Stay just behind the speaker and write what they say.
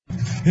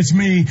It's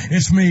me,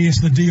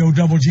 it's the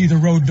D-O-double-G, the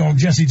road dog,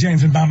 Jesse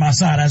James, and by my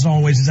side, as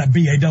always, is that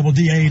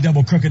B-A-double-D-A,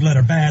 double crooked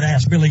letter,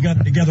 badass Billy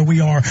Gunn. Together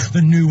we are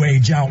the New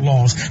Age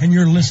Outlaws, and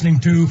you're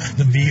listening to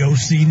the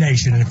VOC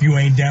Nation, and if you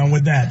ain't down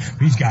with that,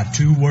 he's got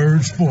 2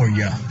 words for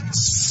you.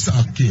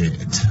 Suck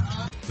it.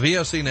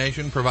 VOC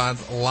Nation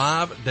provides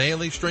live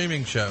daily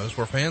streaming shows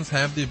where fans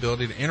have the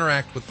ability to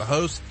interact with the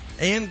hosts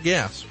and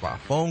guests by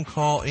phone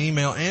call,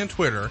 email, and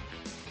Twitter.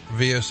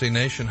 VOC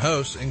Nation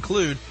hosts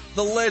include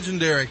the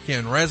legendary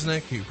Ken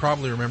Resnick, who you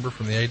probably remember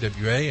from the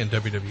AWA and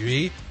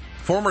WWE,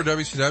 former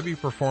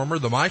WCW performer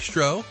The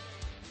Maestro,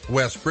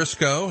 Wes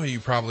Briscoe, who you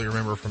probably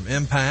remember from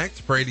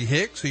Impact, Brady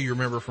Hicks, who you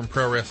remember from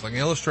Pro Wrestling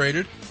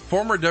Illustrated,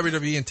 former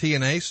WWE and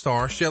TNA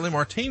star Shelly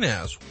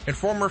Martinez, and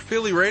former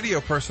Philly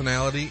radio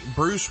personality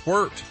Bruce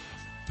Wirt.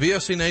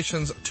 VOC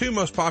Nation's 2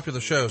 most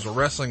popular shows are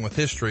Wrestling with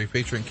History,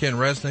 featuring Ken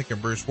Resnick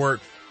and Bruce Wirt,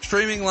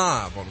 streaming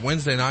live on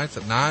Wednesday nights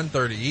at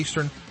 9:30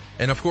 Eastern,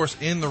 and of course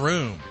In the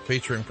Room,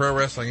 featuring Pro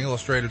Wrestling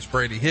Illustrated's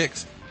Brady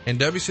Hicks and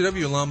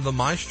WCW alum The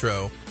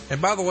Maestro.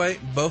 And by the way,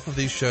 both of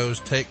these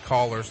shows take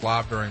callers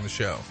live during the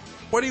show.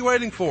 What are you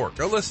waiting for?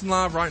 Go listen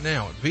live right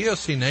now at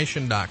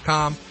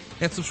VOCNation.com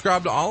and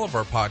subscribe to all of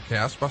our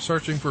podcasts by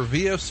searching for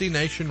VOC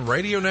Nation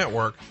Radio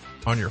Network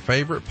on your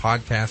favorite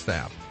podcast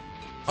app.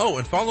 Oh,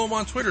 and follow them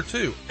on Twitter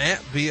too, at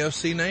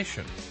VOC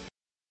Nation.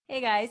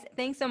 Hey guys,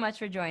 thanks so much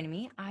for joining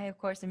me. I, of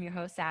course, am your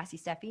host, Sassy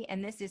Steffi,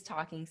 and this is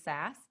Talking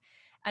Sass.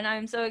 And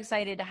I'm so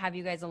excited to have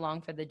you guys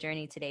along for the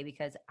journey today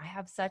because I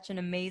have such an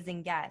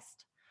amazing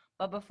guest.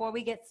 But before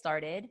we get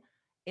started,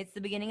 it's the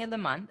beginning of the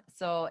month,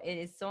 so it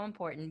is so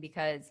important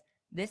because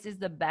this is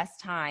the best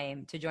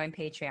time to join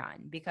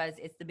Patreon because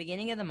it's the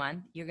beginning of the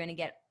month. You're going to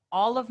get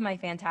all of my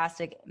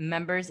fantastic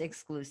members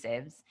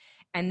exclusives.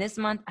 And this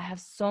month, I have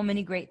so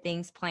many great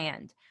things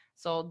planned.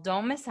 So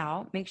don't miss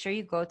out. Make sure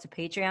you go to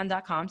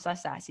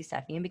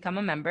patreon.com/SassySteffi and become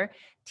a member.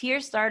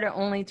 Tiers start at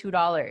only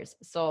 $2.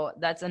 So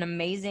that's an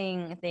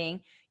amazing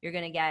thing. You're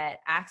going to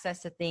get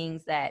access to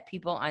things that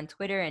people on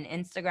Twitter and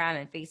Instagram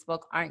and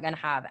Facebook aren't going to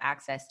have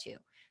access to.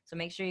 So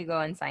make sure you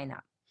go and sign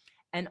up.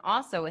 And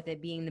also with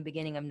it being the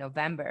beginning of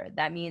November,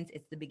 that means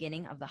it's the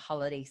beginning of the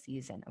holiday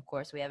season. Of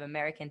course, we have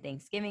American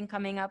Thanksgiving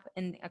coming up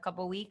in a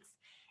couple weeks.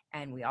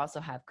 And we also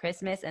have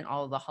Christmas and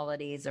all of the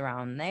holidays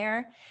around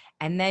there.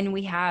 And then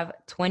we have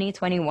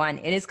 2021.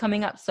 It is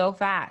coming up so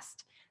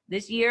fast.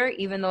 This year,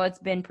 even though it's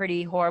been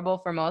pretty horrible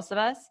for most of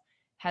us,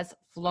 has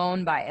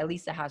flown by. At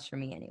least it has for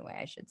me anyway,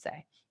 I should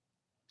say.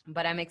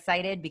 But I'm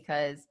excited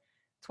because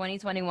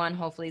 2021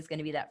 hopefully is going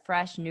to be that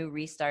fresh new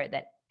restart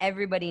that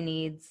everybody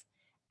needs.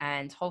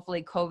 And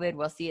hopefully COVID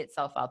will see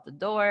itself out the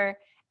door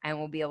and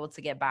we'll be able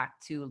to get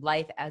back to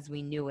life as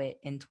we knew it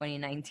in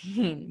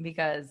 2019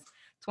 because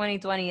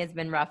 2020 has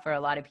been rough for a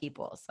lot of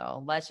people.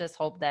 So let's just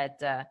hope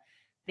that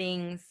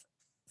things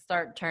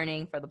start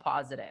turning for the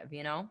positive,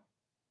 you know?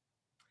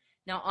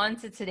 Now on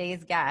to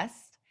today's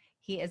guest.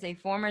 He is a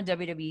former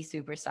WWE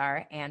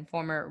superstar and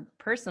former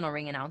personal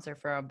ring announcer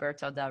for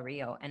Alberto Del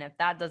Rio. And if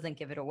that doesn't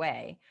give it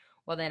away,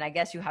 well, then I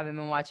guess you haven't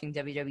been watching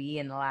WWE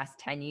in the last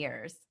 10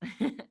 years.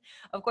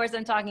 Of course,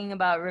 I'm talking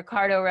about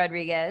Ricardo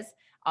Rodriguez,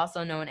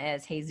 also known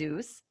as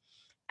Jesus.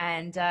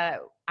 And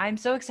I'm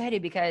so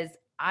excited because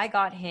I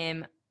got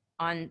him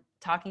on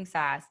Talking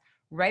Sass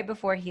right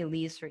before he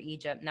leaves for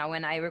Egypt. Now,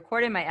 when I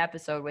recorded my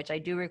episode, which I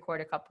do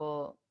record a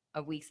couple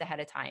of weeks ahead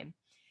of time,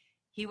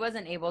 he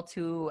wasn't able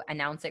to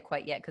announce it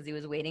quite yet because he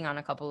was waiting on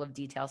a couple of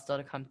details still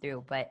to come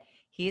through. But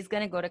he's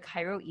going to go to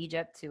Cairo,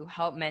 Egypt to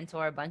help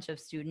mentor a bunch of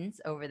students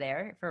over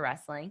there for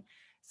wrestling.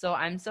 So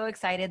I'm so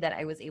excited that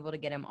I was able to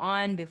get him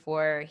on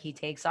before he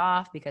takes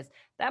off because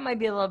that might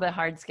be a little bit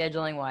hard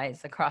scheduling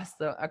wise across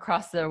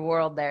the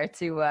world there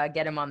to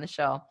get him on the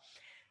show.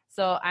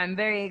 So I'm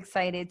very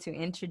excited to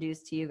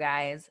introduce to you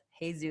guys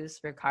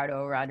Jesus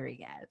Ricardo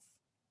Rodriguez.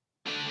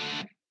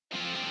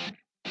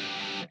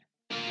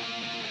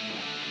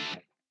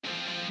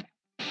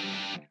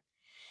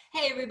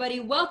 Hey everybody,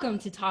 welcome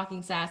to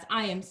Talking Sass.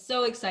 I am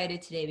so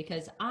excited today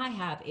because I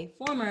have a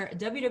former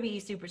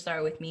WWE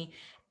superstar with me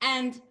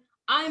and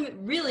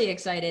I'm really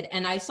excited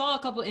and I saw a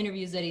couple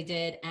interviews that he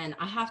did and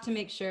I have to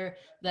make sure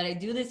that I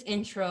do this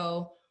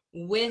intro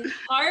with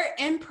heart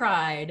and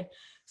pride.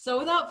 So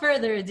without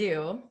further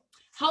ado,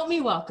 help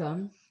me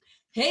welcome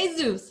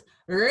Jesus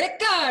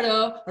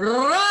Ricardo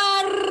Rodriguez.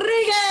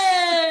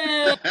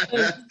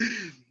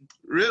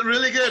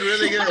 Really good,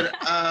 really good.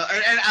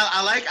 And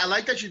I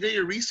like that you did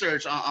your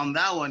research on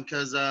that one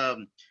because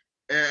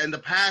in the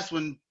past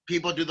when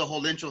people do the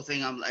whole intro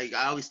thing, I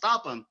always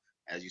stop them,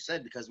 as you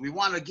said, because we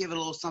want to give it a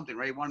little something,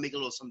 right? We want to make it a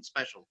little something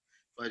special.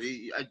 But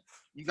you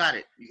got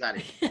it.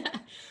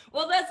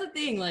 Well, that's the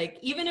thing. Like,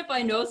 even if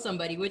I know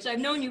somebody, which I've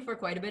known you for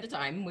quite a bit of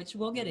time, which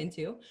we'll get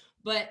into,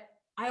 but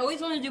I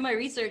always want to do my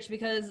research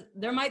because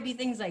there might be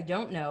things I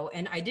don't know.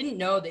 And I didn't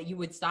know that you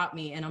would stop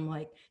me. And I'm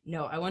like,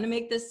 no, I want to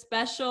make this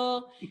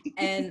special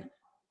and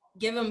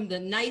give him the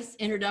nice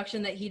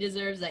introduction that he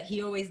deserves that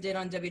he always did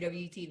on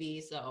WWE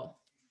TV. So,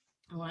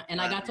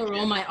 I got to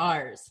roll my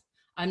R's.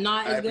 I'm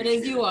not as good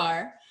as you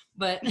are,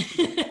 but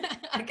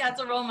I got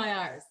to roll my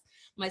R's.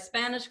 my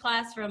Spanish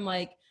class from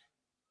like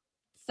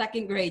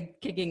second grade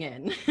kicking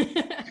in.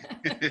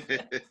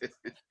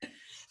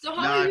 So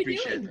No, how are I you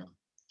appreciate doing? that.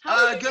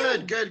 How are you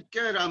Good, doing? good,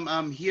 good.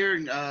 I'm here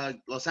in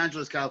Los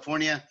Angeles,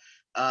 California.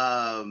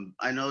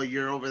 I know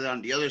you're over there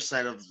on the other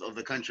side of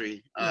the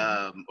country,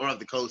 Yeah. or of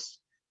the coast.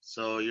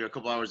 So you're a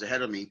couple hours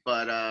ahead of me.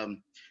 But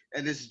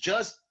and it's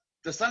just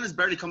the sun is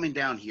barely coming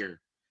down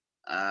here.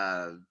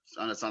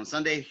 It's on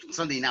Sunday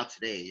now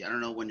today. I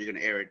don't know when you're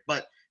gonna air it,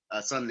 but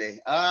Sunday.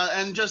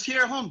 And just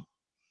here at home,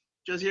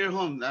 just here at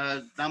home.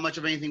 Not much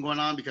of anything going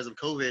on because of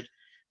COVID.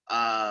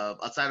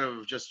 Outside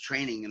of just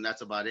training, and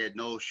that's about it.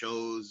 No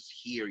shows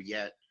here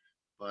yet,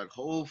 but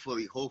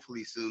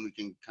hopefully soon we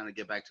can kind of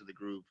get back to the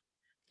groove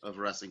of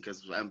wrestling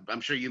because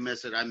I'm sure you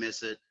miss it. I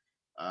miss it.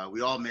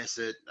 We all miss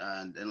it,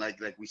 and like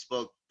we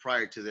spoke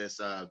prior to this,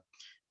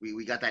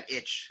 we got that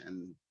itch,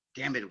 and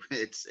damn it,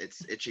 it's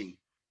itching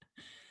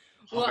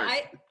Well,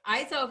 hard.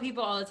 I tell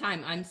people all the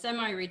time I'm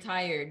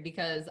semi-retired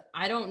because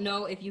I don't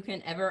know if you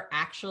can ever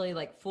actually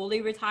like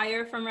fully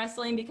retire from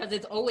wrestling because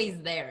it's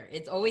always there.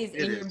 It's always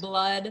It in your is,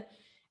 blood.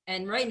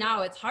 And right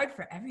now it's hard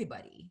for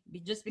everybody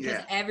just because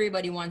yeah.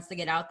 everybody wants to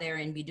get out there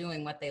and be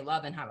doing what they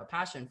love and have a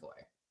passion for.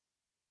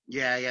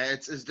 Yeah.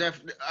 It's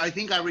definitely. I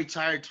think I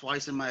retired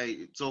twice in my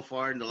so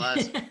far in the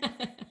last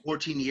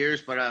 14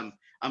 years, but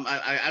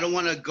I don't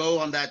want to go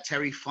on that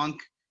Terry Funk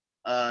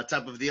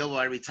type of deal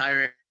where I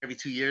retire every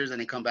 2 years and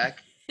then come back.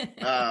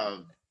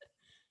 Um,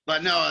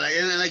 but no,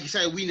 and like you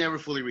said, we never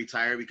fully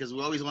retire because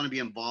we always want to be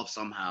involved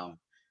somehow.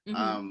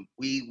 Hmm.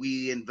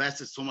 We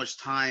invested so much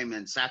time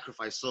and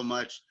sacrificed so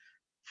much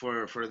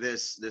for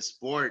this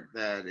sport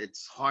that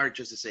it's hard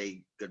just to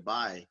say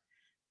goodbye.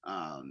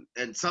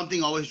 And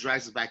something always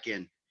drags us back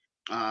in.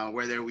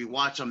 Whether we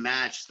watch a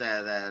match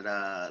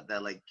that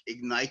like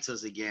ignites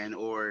us again,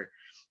 or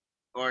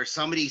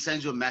somebody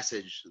sends you a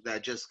message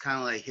that just kind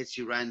of like hits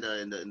you right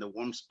in the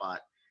warm spot,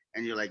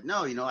 and you're like,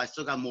 no, I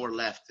still got more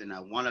left, and I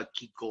want to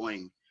keep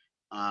going.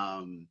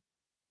 Um,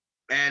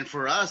 and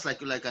for us,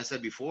 like I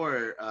said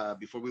before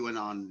we went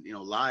on,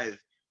 live,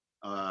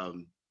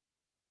 um,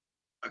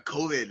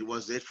 COVID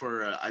was it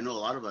for I know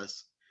a lot of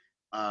us.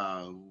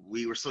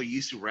 We were so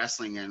used to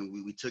wrestling,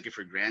 and we took it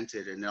for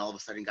granted, and then all of a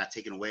sudden got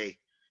taken away.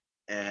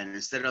 And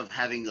instead of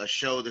having a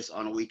show this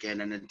on a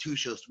weekend, and then 2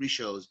 shows, 3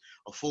 shows,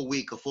 a full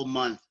week, a full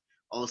month,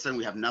 all of a sudden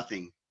we have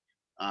nothing.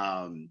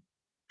 Um,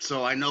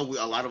 so I know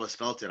a lot of us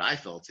felt it. I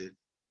felt it.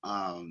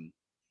 Um,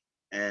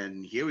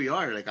 and here we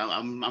are. Like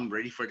I'm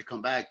ready for it to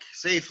come back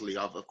safely,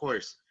 of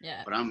course.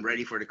 Yeah, But I'm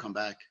ready for it to come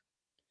back.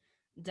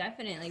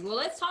 definitely. Well,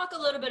 let's talk a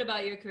little bit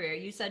about your career.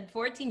 You said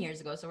 14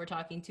 years ago, so we're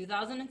talking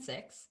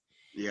 2006.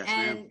 Yes,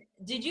 ma'am. And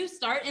did you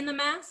start in the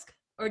mask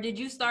or did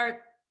you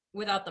start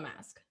without the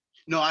mask?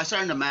 No, I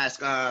started the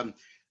mask.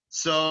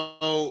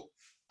 So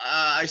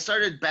I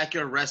started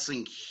backyard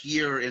wrestling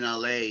here in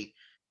LA.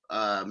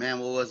 Man,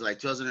 what was it, like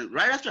 2000?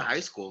 Right after high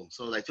school.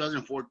 So like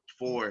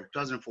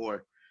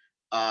 2004.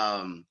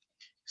 Um,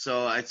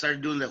 so I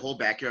started doing the whole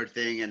backyard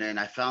thing, and then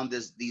I found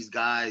these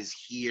guys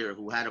here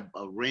who had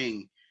a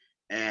ring,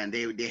 and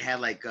they had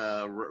like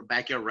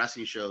backyard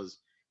wrestling shows.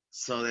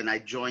 So then I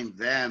joined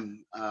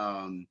them,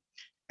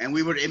 and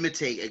we would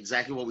imitate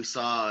exactly what we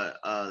saw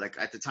like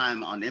at the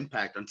time on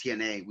Impact on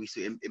TNA. We used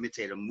to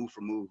imitate them move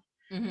for move.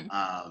 Hmm.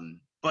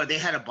 But they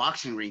had a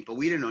boxing ring, but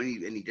we didn't know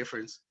any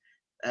difference.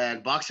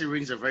 And boxing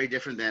rings are very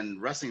different than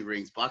wrestling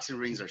rings. Boxing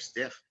rings are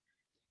stiff.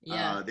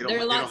 Yeah, They they're a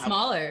don't lot have.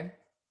 smaller.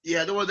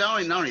 Yeah, they were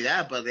not only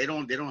that, but they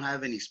don't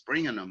have any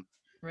spring in them.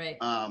 Right.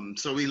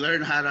 So we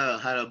learned how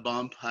to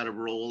bump, how to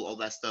roll, all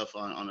that stuff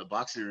on a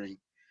boxing ring.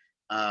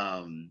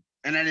 And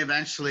then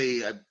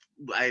eventually,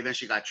 I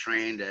eventually got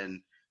trained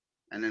and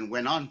then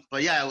went on.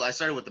 But yeah, I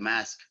started with the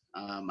mask.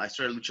 I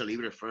started lucha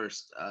libre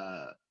first,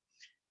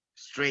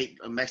 straight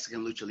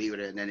Mexican lucha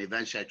libre, and then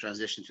eventually I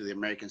transitioned to the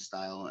American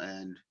style.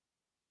 And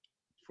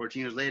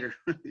 14 years later,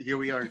 here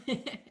we are.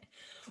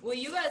 Well,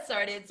 you got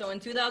started. So in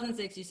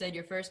 2006, you said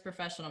your first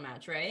professional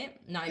match, right?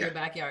 Not Yeah, your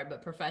backyard,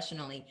 but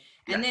professionally.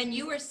 And yeah. then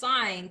you were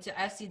signed to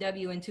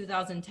FCW in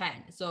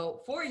 2010.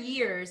 So 4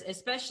 years,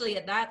 especially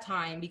at that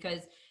time,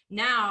 because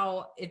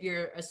now if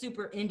you're a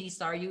super indie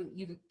star,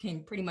 you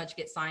can pretty much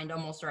get signed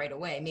almost right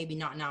away. Maybe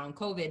not now in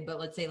COVID, but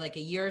let's say like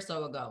a year or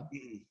so ago.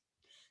 Mhm.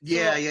 So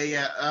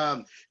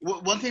Yeah.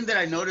 One thing that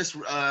I noticed,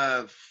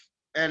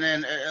 and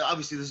then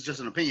obviously this is just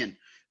an opinion,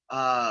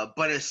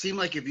 but it seemed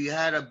like if you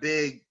had a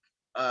big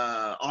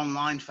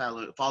online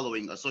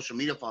following, a social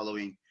media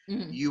following,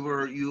 mhm.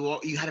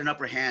 you had an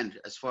upper hand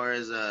as far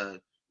as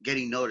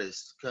getting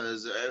noticed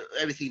because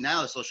everything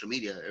now is social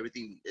media.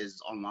 Everything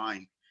is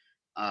online.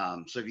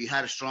 So if you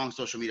had a strong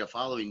social media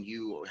following,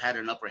 you had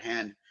an upper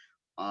hand,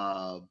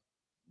 uh,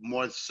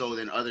 more so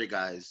than other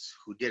guys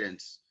who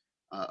didn't,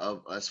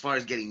 of as far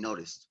as getting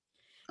noticed.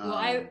 Well,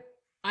 Um,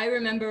 I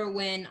remember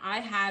when I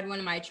had one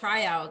of my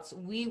tryouts,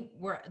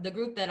 the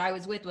group that I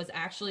was with was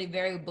actually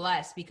very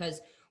blessed because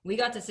we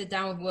got to sit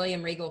down with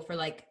William Regal for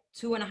like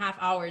 2.5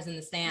 hours in the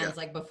yeah, stands,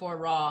 like before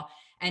Raw.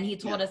 And he yeah,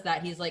 told us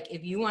that he's like,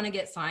 if you want to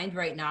get signed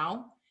right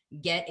now,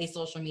 get a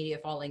social media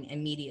following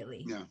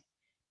immediately. yeah,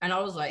 And I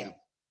was yeah, like,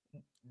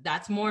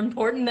 that's more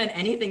important than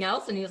anything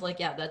else. And he was like,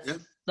 yeah, that's Yeah.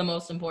 the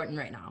most important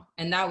right now.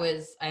 And that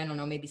was, I don't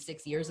know, maybe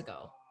 6 years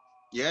ago.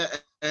 Yeah,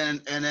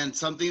 and then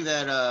something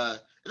that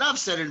and I've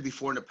said it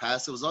before in the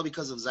past, it was all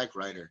because of Zack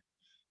Ryder.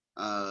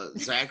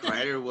 Zack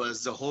Ryder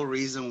was the whole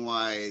reason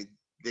why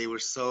they were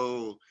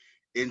so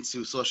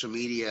into social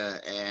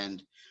media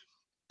and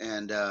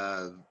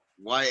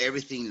why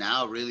everything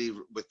now really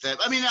with that.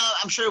 I mean,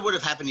 I'm sure it would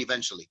have happened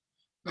eventually.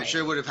 I'm Right.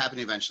 sure it would have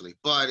happened eventually,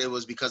 but it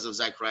was because of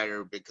Zack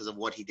Ryder, because of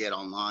what he did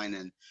online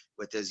and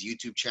with his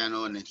YouTube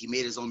channel, and then he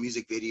made his own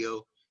music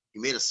video. He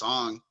made a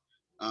song.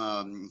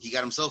 He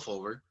got himself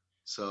over,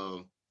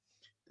 so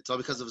it's all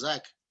because of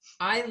Zack.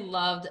 I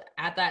loved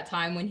at that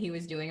time when he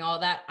was doing all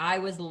that. I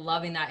was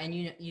loving that. And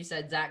you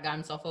said Zach got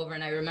himself over.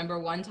 And I remember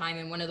one time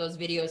in one of those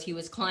videos, he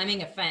was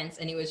climbing a fence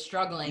and he was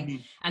struggling.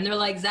 Mhm. And they're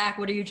like, Zach,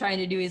 what are you trying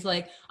to do? He's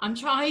like, I'm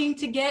trying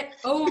to get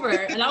over.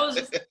 And I was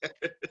just,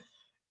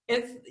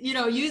 it's,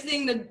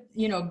 using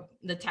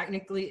the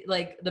technically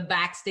like the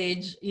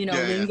backstage,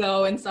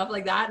 lingo and stuff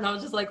like that. And I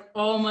was just like,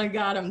 oh my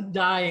God, I'm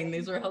dying.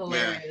 These were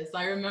hilarious.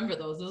 I remember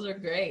those. Those are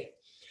great.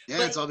 Yeah,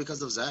 But it's all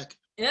because of Zack.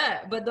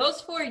 yeah, but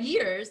those 4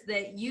 years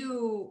that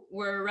you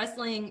were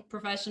wrestling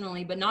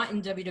professionally, but not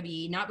in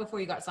WWE, not before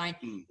you got signed,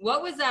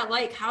 what was that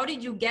like? How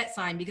did you get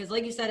signed? Because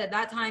like you said, at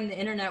that time, the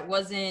internet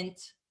wasn't,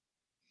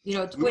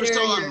 Twitter. We were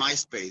still on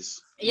MySpace.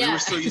 Yeah. We were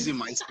still using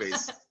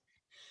MySpace.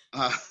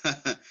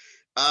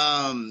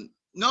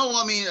 No,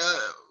 I mean,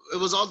 it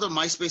was all the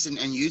MySpace and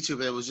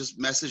YouTube. It was just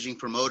messaging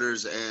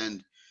promoters.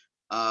 And,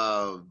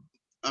 I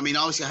mean,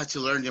 obviously I had to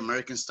learn the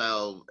American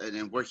style and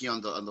then working on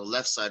the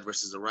left side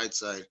versus the right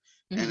side.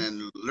 And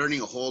then learning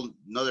a whole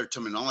another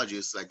terminology.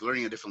 It's like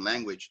learning a different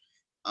language.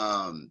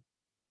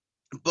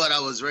 But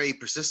I was very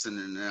persistent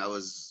and I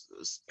was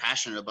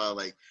passionate about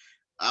like,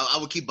 I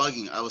would keep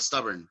bugging. I was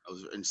stubborn.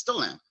 And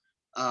still am.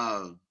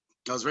 I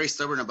was very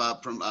stubborn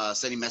about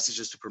sending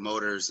messages to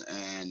promoters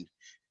and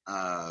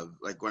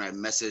like when I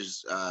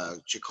messaged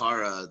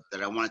Chikara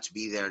that I wanted to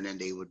be there, and then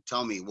they would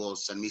tell me, well,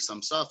 send me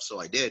some stuff. So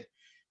I did.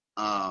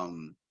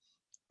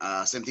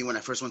 Same thing when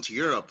I first went to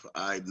Europe.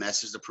 I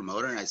messaged the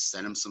promoter and I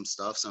sent him some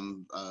stuff,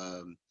 some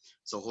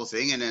whole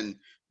thing, and then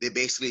they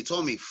basically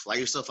told me, fly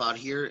yourself out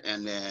here,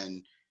 and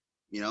then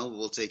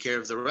we'll take care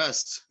of the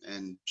rest.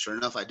 And sure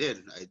enough, I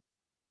did. I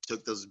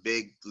took those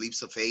big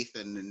leaps of faith,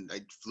 and then I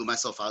flew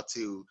myself out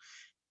to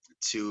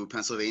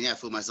Pennsylvania. I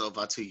flew myself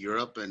out to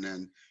Europe, and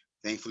then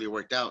thankfully it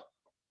worked out.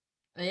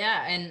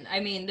 Yeah, and I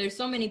mean, there's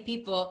so many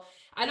people.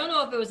 I don't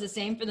know if it was the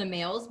same for the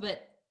males,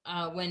 but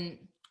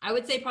when I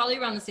would say probably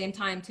around the same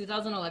time,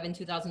 2011,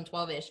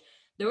 2012-ish,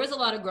 there was a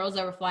lot of girls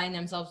that were flying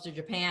themselves to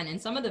Japan.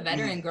 And some of the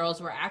veteran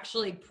girls were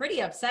actually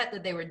pretty upset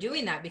that they were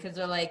doing that because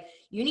they're like,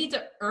 you need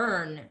to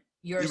earn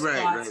your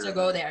spots to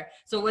go there.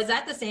 So was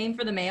that the same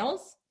for the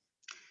males?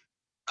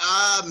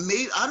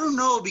 Maybe, I don't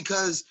know,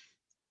 because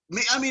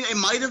I mean, it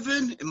might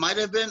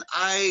have been.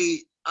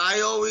 I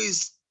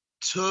always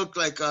took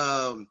like,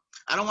 I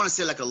don't want to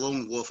say like a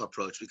lone wolf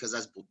approach because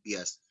that's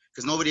BS,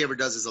 because nobody ever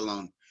does this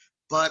alone.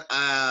 But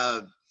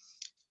I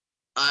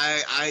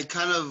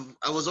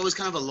was always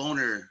kind of a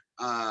loner.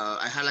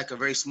 I had like a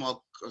very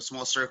small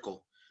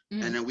circle,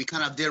 and then we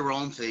kind of did our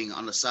own thing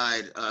on the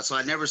side. So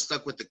I never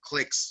stuck with the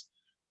cliques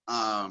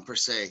per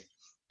se.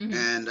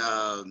 And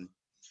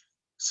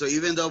so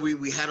even though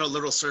we had a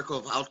little circle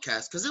of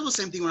outcasts, because it was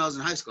the same thing when I was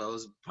in high school. I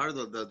was part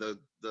of the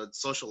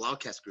social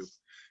outcast group.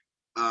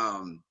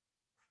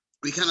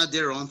 We kind of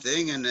did our own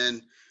thing, and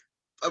then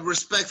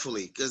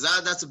respectfully, because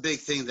that's a big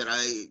thing that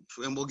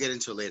and we'll get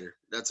into it later.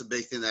 That's a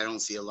big thing that I don't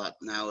see a lot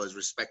now, is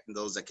respecting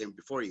those that came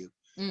before you.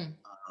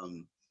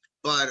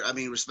 But I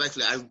mean,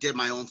 respectfully, I did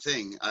my own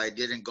thing. I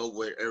didn't go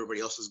where everybody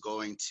else was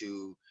going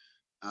to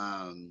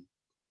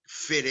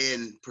fit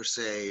in per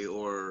se,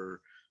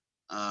 or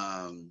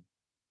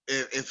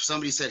if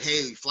somebody said,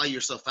 hey, fly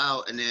yourself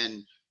out and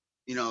then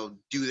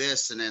do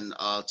this and then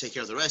I'll take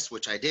care of the rest,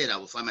 which I did. I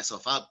will fly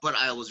myself out, but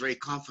I was very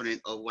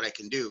confident of what I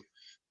can do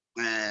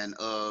and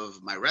of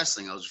my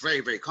wrestling. I was very,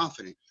 very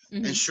confident.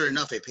 And sure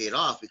enough, it paid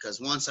off, because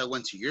once I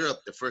went to Europe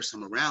the first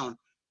time around,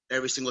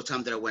 every single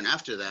time that I went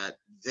after that,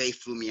 they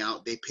flew me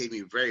out. They paid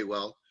me very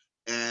well.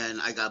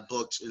 And I got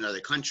booked in other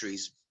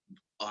countries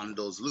on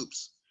those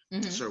loops.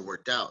 So it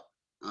worked out.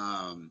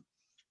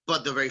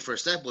 But the very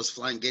first step was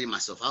flying, getting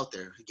myself out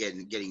there,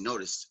 getting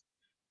noticed.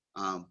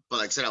 But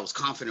like I said, I was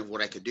confident of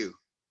what I could do.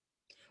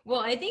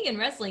 Well, I think in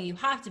wrestling, you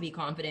have to be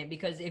confident,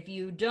 because if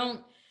you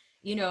don't,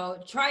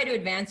 try to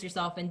advance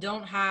yourself and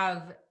don't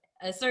have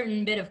a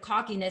certain bit of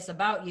cockiness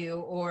about you,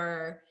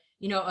 or,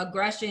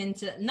 aggression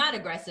not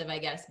aggressive, I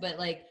guess, but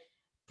like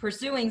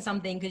pursuing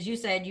something, because you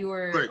said you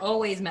were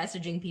always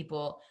messaging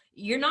people,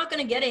 you're not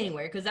going to get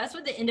anywhere, because that's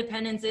what the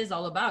independence is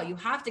all about. You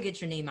have to get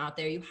your name out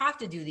there. You have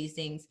to do these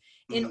things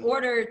in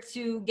order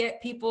to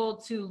get people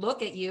to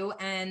look at you.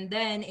 And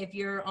then if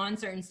you're on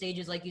certain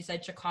stages, like you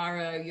said,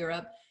 Chikara,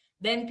 Europe,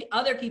 then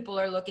other people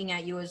are looking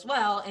at you as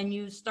well, and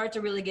you start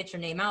to really get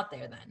your name out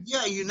there then.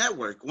 Yeah, you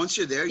network. Once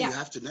you're there, you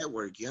have to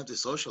network. You have to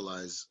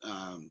socialize,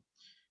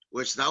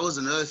 which that was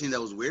another thing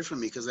that was weird for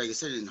me, because like I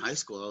said, in high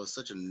school, I was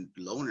such a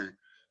loner.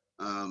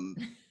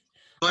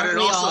 But Aren't it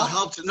we also all?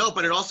 helped. No,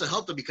 but it also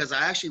helped because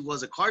I actually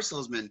was a car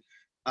salesman.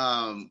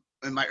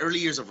 In my early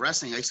years of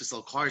wrestling, I used to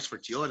sell cars for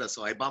Toyota,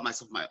 so I bought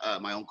myself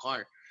my own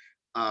car.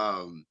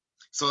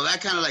 So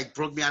that kind of like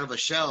broke me out of a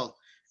shell.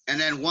 And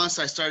then once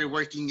I started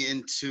working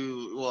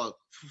into, well,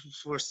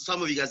 for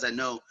some of you guys that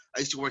know, I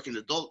used to work in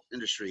the adult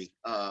industry.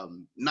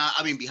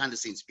 Behind the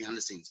scenes.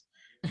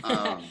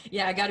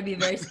 Yeah, I got to be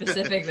very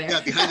specific there.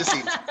 Yeah, behind the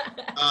scenes.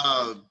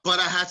 But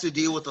I had to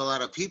deal with a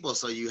lot of people,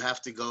 so you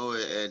have to go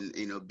and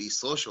be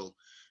social.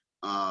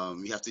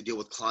 You have to deal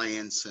with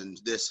clients and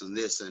this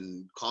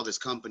and call this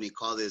company,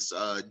 call this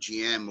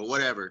GM or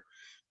whatever.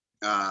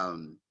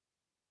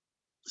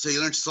 So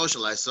you learn to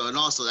socialize. So, and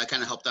also that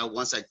kind of helped out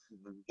once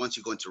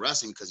you go into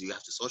wrestling, because you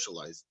have to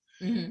socialize.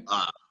 Mm-hmm.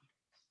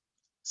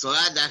 So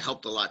that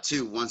helped a lot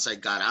too. Once I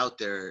got out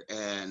there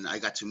and I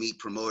got to meet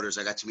promoters,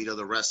 I got to meet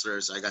other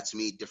wrestlers, I got to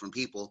meet different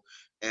people,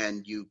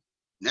 and you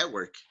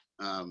network.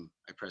 I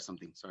pressed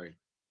something. Sorry.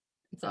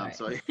 It's all right.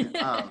 Sorry.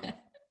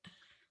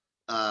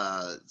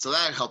 So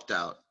that helped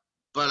out.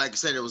 But like I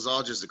said, it was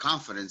all just the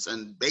confidence,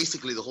 and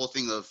basically the whole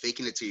thing of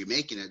faking it till you're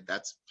making it.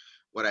 That's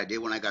what I did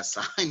when I got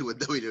signed with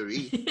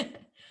WWE.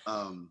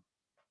 Go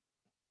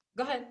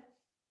ahead.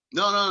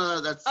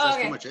 No. That's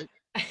pretty much it.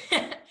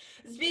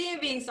 Speaking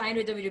of being signed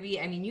with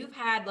WWE, I mean, you've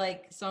had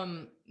like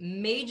some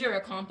major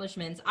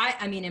accomplishments.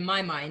 I mean, in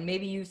my mind,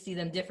 maybe you see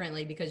them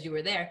differently because you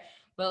were there,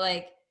 but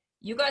like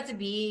you got to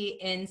be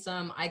in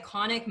some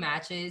iconic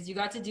matches. You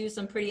got to do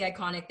some pretty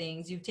iconic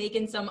things. You've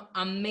taken some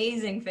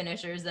amazing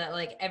finishers that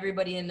like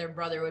everybody and their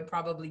brother would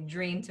probably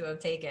dream to have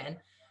taken.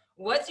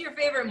 What's your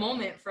favorite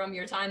moment from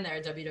your time there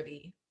at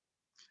WWE?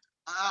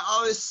 I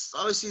always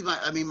see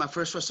my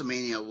first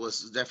WrestleMania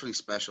was definitely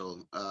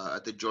special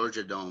at the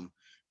Georgia Dome,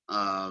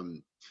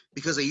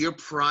 because a year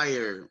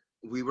prior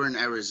we were in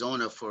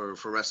Arizona for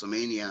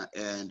WrestleMania,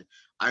 and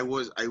I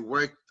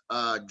worked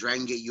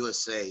Dragon Gate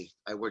USA.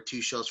 I worked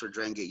 2 shows for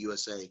Dragon Gate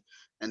USA,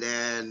 and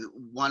then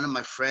one of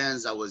my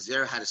friends that was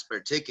there had a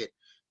spare ticket,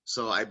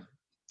 so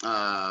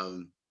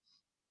no,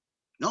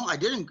 I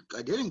didn't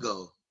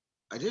go.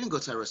 I didn't go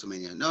to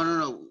WrestleMania.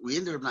 No. We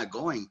ended up not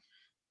going.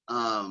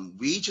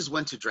 We just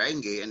went to Dragon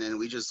Gate, and then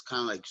we just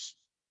kind of like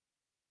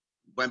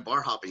went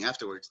bar hopping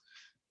afterwards.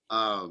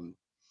 But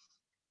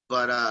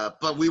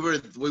we were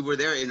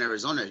there in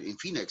Arizona, in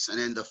Phoenix, and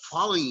then the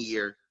following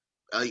year,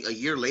 a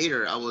year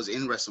later, I was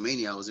in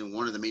WrestleMania. I was in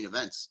one of the main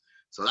events,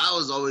 so that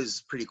was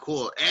always pretty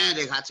cool. And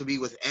it had to be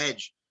with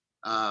Edge.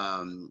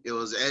 It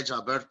was Edge,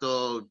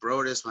 Alberto,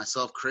 Brodus,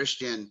 myself,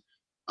 Christian.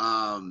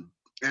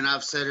 And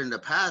I've said in the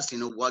past,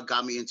 what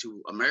got me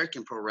into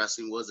American pro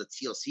wrestling was a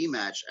TLC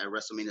match at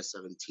WrestleMania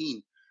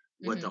 17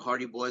 with the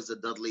Hardy Boys, the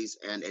Dudleys,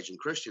 and Edge and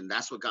Christian.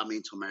 That's what got me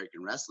into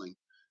American wrestling.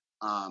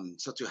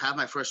 So to have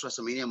my first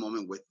WrestleMania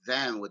moment with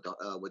them, with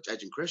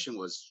Edge and Christian,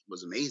 was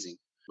amazing.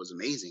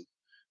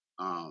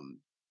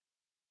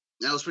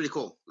 That was pretty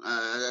cool.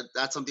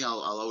 That's something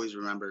I'll always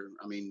remember.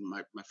 I mean,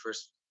 my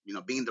first,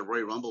 being in the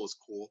Royal Rumble was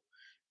cool.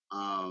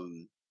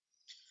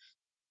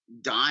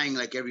 Dying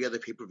like every other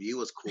pay-per-view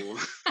was cool.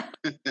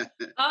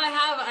 I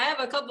have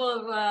a couple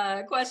of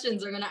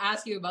questions I'm going to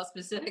ask you about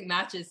specific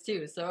matches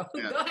too. So Go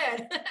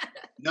ahead.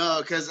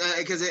 No, because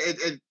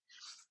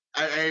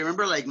I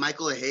remember like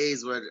Michael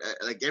Hayes would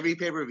like every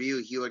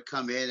pay-per-view he would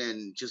come in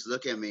and just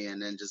look at me and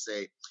then just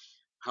say,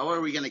 "How are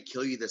we going to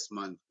kill you this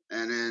month?"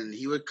 And then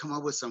he would come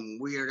up with some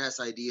weird ass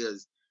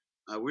ideas.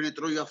 We're going to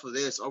throw you off of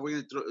this, or we're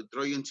going to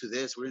throw you into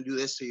this. We're going to do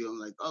this to you. I'm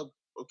like, oh,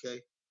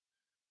 okay.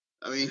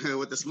 I mean,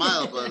 with a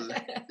smile, but I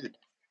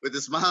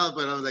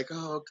was like,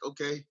 oh,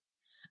 okay.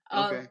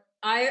 Okay.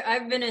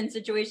 I've been in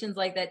situations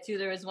like that too.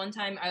 There was one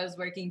time I was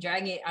working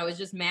Dragon Gate. I was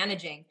just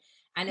managing,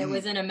 and it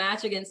was in a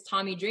match against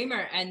Tommy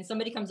Dreamer. And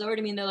somebody comes over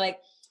to me and they're like,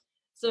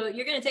 "So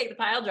you're gonna take the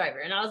pile driver?"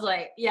 And I was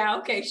like, "Yeah,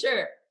 okay,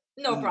 sure,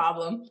 no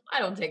problem. I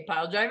don't take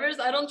pile drivers.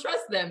 I don't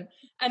trust them."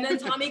 And then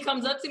Tommy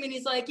comes up to me and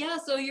he's like, "Yeah,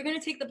 so you're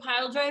gonna take the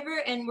pile driver,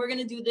 and we're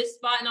gonna do this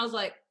spot." And I was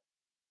like,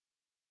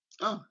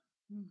 "Oh,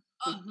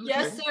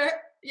 yes,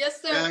 sir."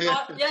 Yes, sir.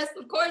 Yeah. Yes,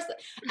 of course.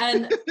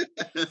 And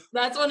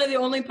that's one of the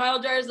only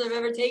pile drivers I've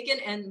ever taken.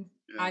 And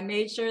I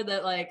made sure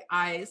that like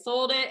I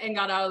sold it and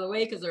got out of the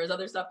way because there was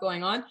other stuff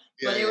going on.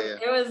 But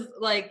it was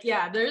like,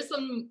 there's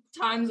some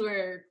times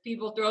where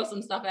people throw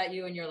some stuff at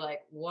you and you're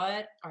like,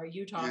 what are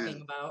you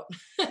talking about?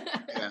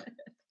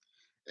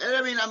 And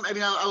I mean,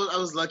 I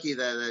was lucky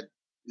that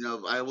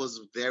I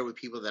was there with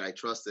people that I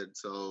trusted.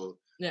 So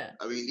I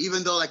mean,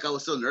 even though like I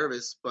was still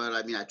nervous, but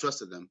I mean, I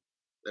trusted them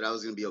that I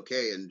was going to be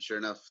okay. And sure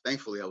enough,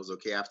 thankfully I was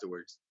okay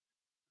afterwards.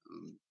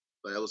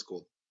 But that was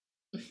cool.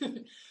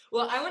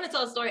 Well, I want to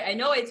tell a story. I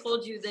know I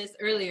told you this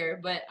earlier,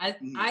 but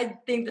I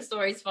think the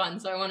story's fun,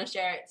 so I want to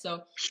share it.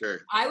 So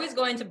sure. I was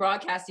going to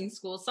broadcasting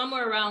school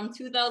somewhere around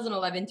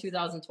 2011,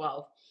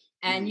 2012.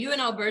 And you and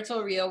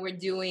Alberto Rio were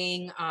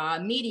doing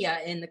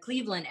media in the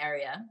Cleveland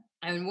area.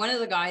 And one of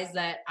the guys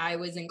that I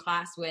was in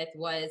class with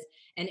was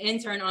an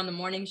intern on the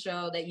morning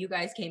show that you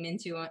guys came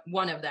into,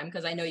 one of them,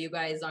 because I know you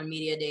guys on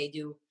media day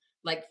do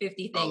like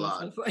 50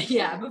 things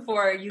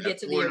before you get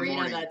to the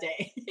arena that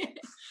day.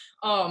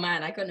 Oh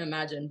man, I couldn't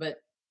imagine.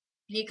 But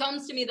he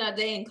comes to me that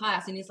day in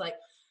class and he's like,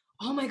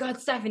 "Oh my God,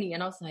 Stephanie."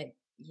 And I was like,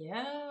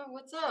 "Yeah,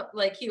 what's up?"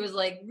 Like, he was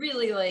like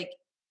really like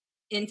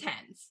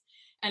intense.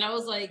 And I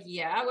was like,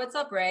 "Yeah, what's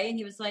up, Ray?" And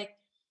he was like,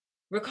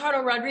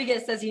 "Ricardo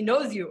Rodriguez says he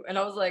knows you." And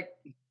I was like,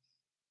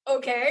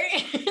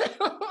 "Okay."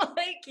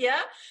 Like,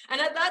 yeah. And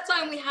at that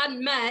time we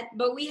hadn't met,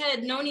 but we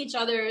had known each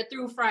other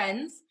through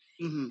friends.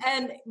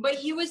 But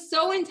he was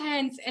so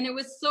intense, and it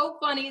was so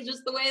funny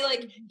just the way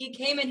like he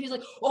came in. He's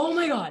like, "Oh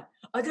my God,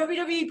 a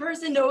WWE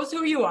person knows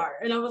who you are."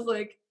 And I was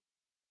like,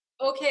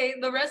 "Okay,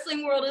 the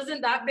wrestling world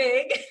isn't that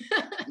big."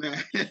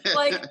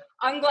 Like,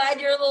 I'm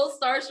glad you're a little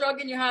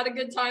starstruck and you had a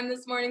good time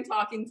this morning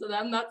talking to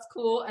them. That's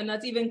cool. And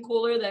that's even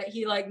cooler that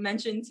he like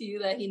mentioned to you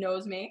that he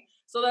knows me.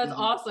 So that's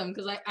awesome,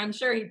 because I'm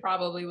sure he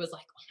probably was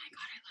like, "Oh my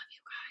God, I love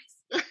you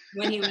guys,"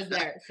 when he was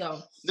there.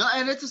 So no,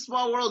 and it's a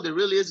small world. It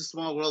really is a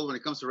small world when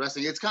it comes to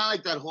wrestling. It's kind of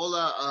like that whole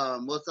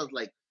what's up,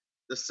 like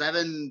the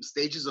 7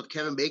 stages of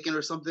Kevin Bacon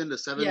or something. The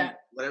 7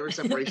 whatever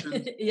separation.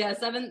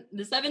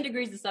 the 7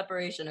 degrees of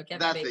separation of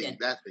Kevin Bacon.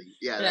 That thing.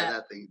 Yeah.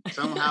 That thing.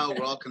 Somehow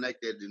we're all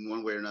connected in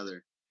one way or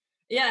another.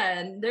 Yeah,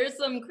 and there's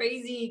some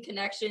crazy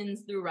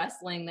connections through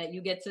wrestling that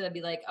you get to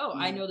be like, "Oh,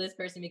 I know this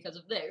person because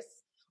of this,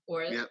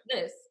 or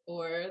this,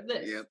 or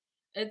this." Yep.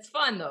 It's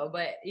fun though,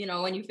 but you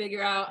know, when you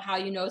figure out how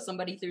you know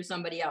somebody through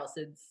somebody else,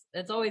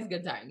 it's always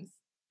good times.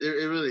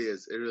 It really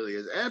is. It really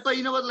is. And but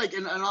you know what? Like,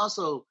 and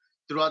also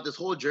throughout this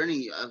whole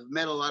journey, I've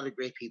met a lot of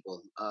great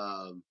people.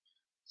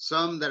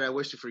 Some that I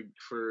wish to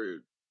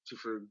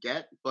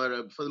forget,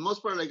 but for the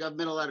most part, like I've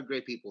met a lot of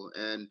great people,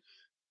 and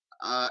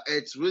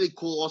it's really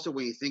cool. Also,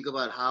 when you think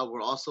about how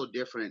we're all so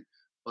different,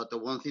 but the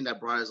one thing that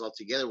brought us all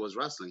together was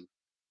wrestling.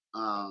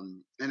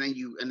 And then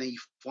you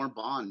form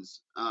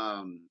bonds.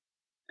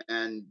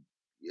 And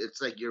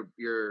it's like you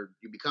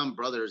become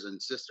brothers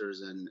and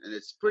sisters, and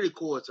it's pretty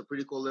cool. It's a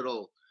pretty cool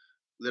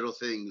little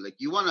thing. Like,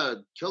 you want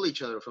to kill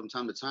each other from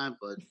time to time,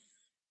 but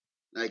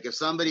like if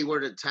somebody were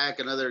to attack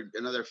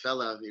another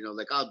fella, you know,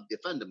 like I'll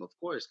defend them, of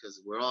course,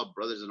 because we're all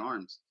brothers in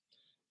arms.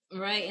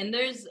 Right. And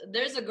there's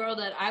a girl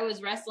that I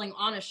was wrestling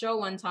on a show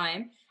one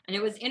time, and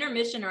it was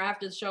intermission or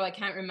after the show, I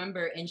can't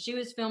remember, and she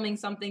was filming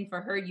something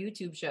for her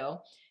YouTube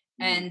show.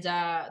 And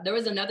there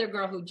was another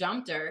girl who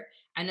jumped her,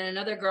 and then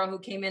another girl who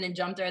came in and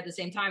jumped her at the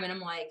same time. And I'm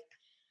like,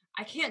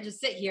 I can't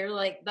just sit here.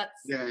 Like,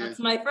 that's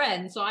my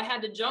friend. So I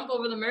had to jump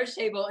over the merch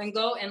table and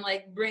go and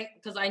like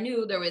because I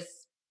knew there was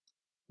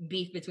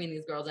beef between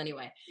these girls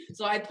anyway.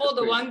 So I pulled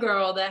the one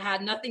girl that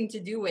had nothing to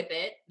do with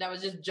it, that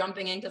was just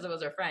jumping in because it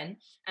was her friend,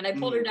 and I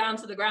pulled her down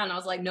to the ground. I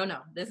was like, no,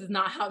 this is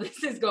not how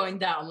this is going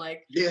down.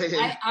 Like,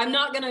 I'm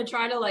not gonna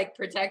try to like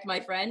protect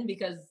my friend,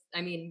 because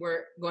I mean,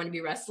 we're going to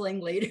be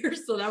wrestling later,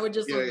 so that would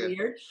just look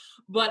weird.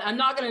 But I'm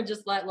not gonna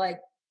just let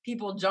like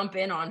people jump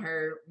in on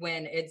her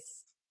when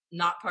it's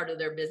not part of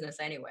their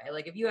business anyway.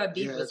 Like, if you have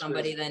beef with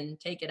somebody, then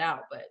take it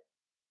out. But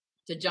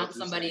to jump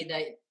somebody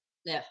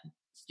that,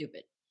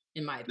 stupid.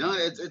 In my opinion. No,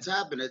 it's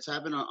happened. It's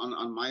happened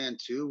on my end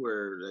too,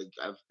 where like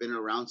I've been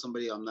around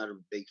somebody I'm not a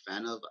big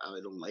fan of. I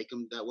don't like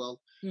him that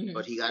well,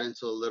 but he got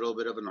into a little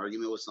bit of an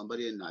argument with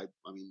somebody, and I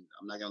mean,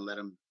 I'm not gonna let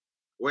him.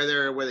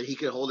 Whether he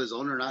could hold his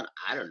own or not,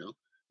 I don't know.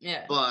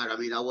 Yeah. But I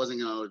mean, I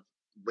wasn't gonna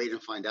wait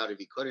and find out if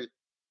he couldn't,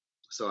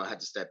 so I had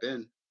to step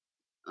in.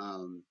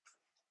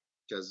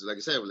 Because like I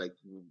said, like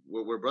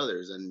we're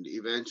brothers, and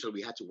eventually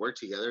we had to work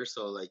together.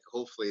 So like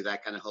hopefully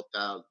that kind of helped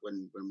out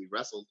when we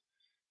wrestled.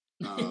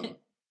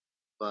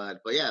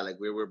 But yeah, like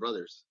we're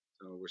brothers,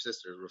 so we're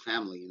sisters, we're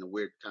family in a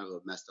weird kind of a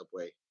messed up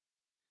way.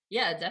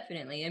 Yeah,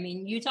 definitely. I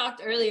mean, you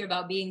talked earlier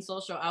about being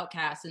social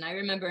outcasts, and I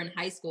remember in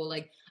high school,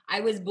 like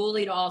I was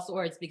bullied all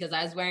sorts because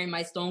I was wearing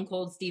my Stone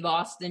Cold Steve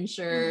Austin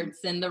shirts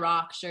and the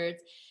Rock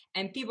shirts,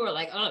 and people were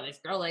like, "Oh, this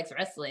girl likes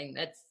wrestling."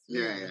 That's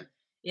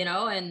you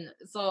know, and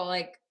so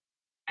like.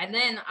 And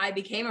then I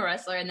became a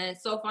wrestler, and then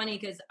it's so funny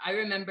because I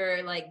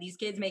remember like these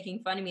kids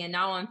making fun of me, and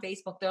now on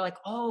Facebook they're like,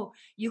 "Oh,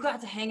 you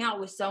got to hang out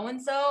with so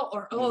and so,"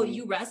 or "Oh,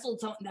 you wrestled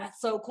so that's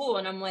so cool,"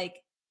 and I'm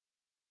like,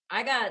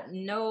 I got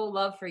no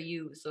love for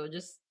you, so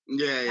just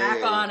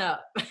back on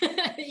up.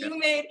 You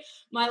made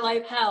my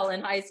life hell in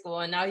high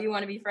school, and now you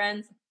want to be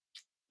friends.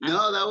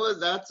 No,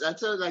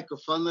 that's a like a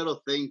fun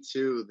little thing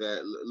too.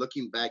 That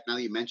looking back, now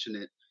that you mention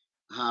it,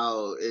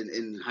 how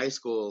in high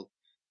school.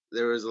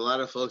 There was a lot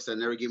of folks that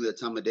never give me the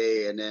time of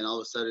day, and then all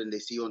of a sudden they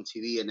see you on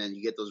TV, and then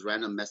you get those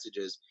random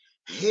messages.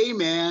 Hey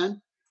man,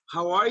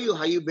 how are you?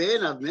 How you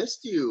been? I've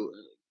missed you.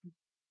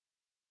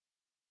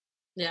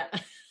 Yeah.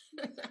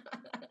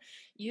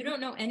 You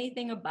don't know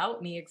anything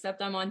about me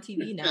except I'm on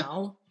TV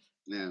now.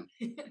 Yeah.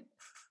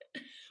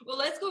 Well,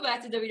 let's go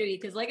back to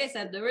WWE, because like I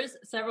said, there was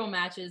several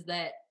matches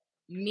that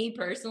me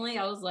personally,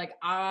 I was like,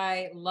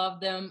 I love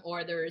them,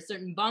 or there were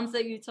certain bumps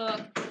that you took.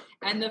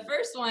 And the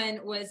first one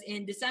was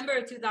in December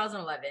of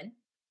 2011.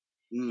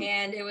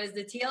 And it was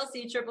the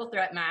TLC triple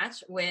threat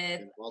match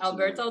with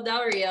Alberto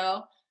Del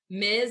Rio,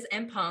 Miz,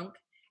 and Punk.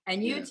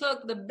 And you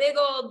took the big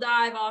old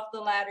dive off the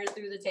ladder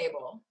through the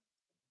table.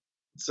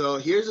 So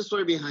here's the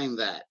story behind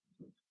that.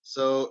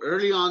 So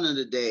early on in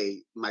the day,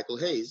 Michael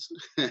Hayes,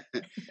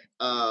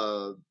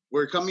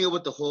 we're coming up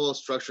with the whole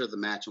structure of the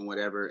match and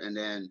whatever. And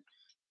then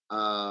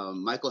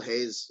Michael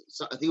Hayes.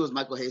 So I think it was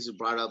Michael Hayes who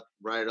brought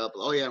it up.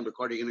 Oh yeah,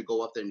 Ricardo, you're gonna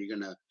go up there and you're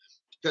gonna,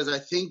 because I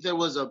think there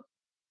was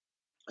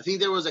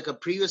like a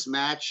previous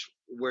match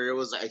where it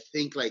was, I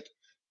think, like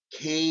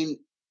Kane,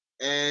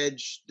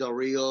 Edge, Del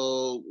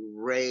Rio,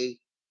 Ray,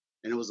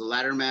 and it was a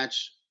ladder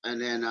match. And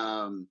then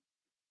and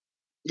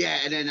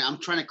then I'm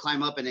trying to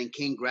climb up, and then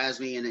Kane grabs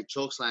me and then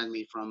chokeslammed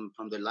me from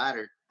the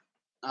ladder.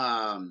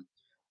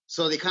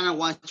 So they kind of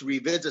want to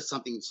revisit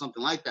something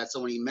like that. So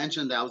when he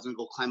mentioned that I was gonna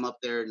go climb up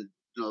there and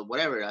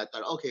whatever, I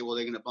thought, okay, well,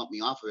 they're gonna bump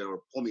me off of it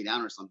or pull me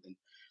down or something.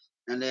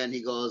 And then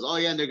he goes, oh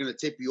yeah, and they're gonna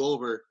tip you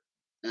over,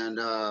 and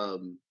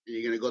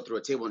you're gonna go through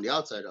a table on the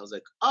outside. I was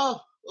like, oh,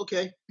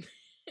 okay.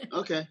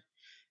 Okay.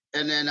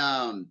 And then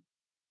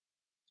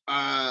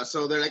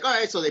so they're like, all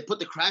right, so they put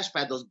the crash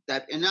pad,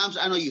 and now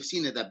I know you've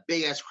seen it, that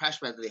big ass crash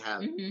pad that they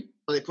have. Mm-hmm.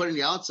 So they put it in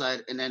the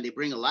outside, and then they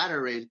bring a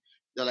ladder in.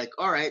 They're like,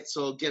 all right,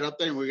 so get up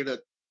there and we're gonna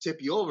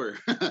tip you over.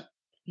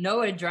 No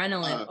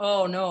adrenaline.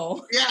 Oh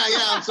no.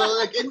 Yeah. So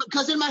like,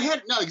 because in my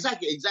head, no,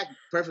 exactly,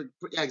 perfect.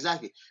 Yeah,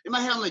 exactly. In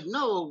my head, I'm like,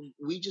 no,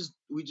 we just.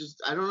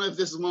 I don't know if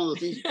this is one of those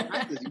things you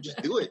practice. You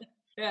just do it.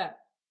 Yeah.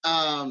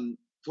 For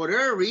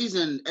whatever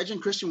reason, Edge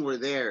and Christian were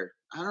there.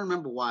 I don't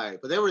remember why,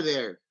 but they were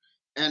there.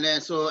 And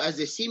then, so as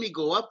they see me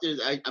go up there,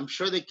 I'm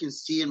sure they can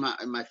see in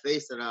my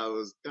face that I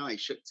was kind of like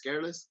shit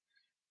scareless.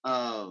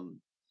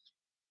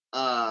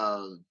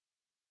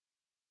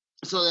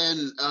 So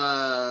then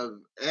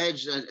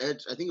Edge,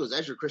 I think it was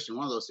Edge or Christian,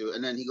 one of those two.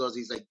 And then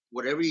he's like,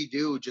 whatever you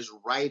do, just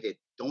ride it.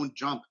 Don't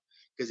jump.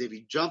 Because if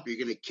you jump, you're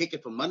going to kick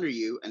it from under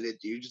you, and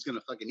you're just going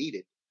to fucking eat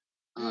it.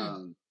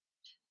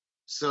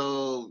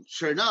 So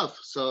sure enough,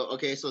 so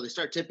they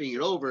start tipping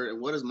it over.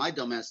 And what does my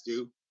dumbass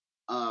do?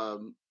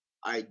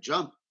 I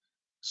jump.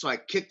 So I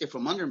kicked it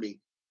from under me.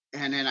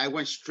 And then I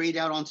went straight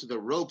out onto the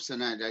ropes,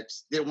 and I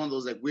did one of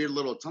those like weird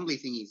little tumbly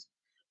thingies.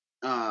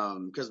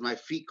 Because my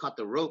feet caught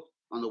the rope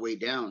on the way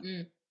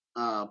down.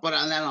 But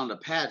I landed on the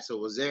pad, so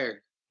it was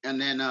there.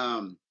 And then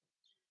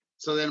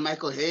so then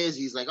Michael Hayes,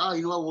 he's like, oh,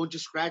 you know what, we'll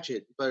just scratch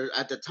it. But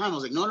at the time I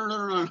was like,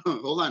 no,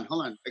 hold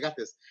on, I got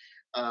this.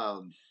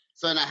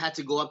 So then I had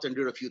to go up there and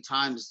do it a few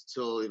times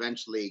till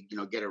eventually,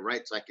 get it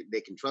right, so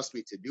they can trust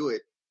me to do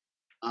it.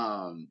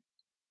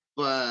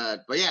 But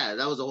yeah,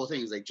 that was the whole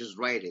thing. It's like, just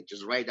write it,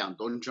 just write down,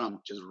 don't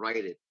jump, just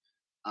write it.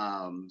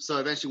 So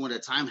eventually when the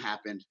time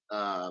happened,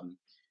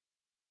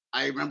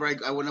 I remember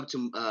I went up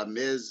to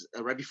Miz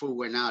right before we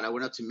went out. I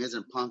went up to Miz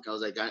and Punk. I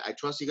was like, I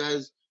trust you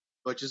guys,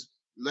 but just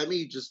let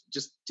me just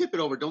tip it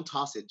over. Don't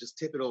toss it. Just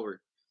tip it over.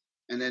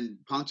 And then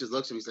Punk just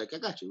looks at me. He's like, I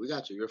got you. We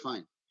got you. You're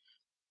fine.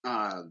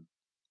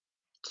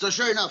 So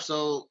sure enough,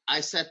 so I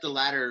set the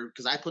ladder,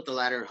 because I put the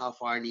ladder how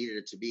far I needed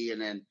it to be.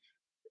 And then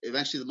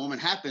eventually the moment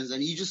happens,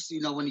 and you just,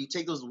 when you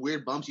take those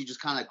weird bumps, you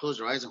just kind of like close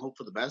your eyes and hope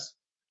for the best.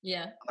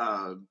 Yeah.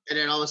 And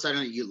then all of a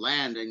sudden you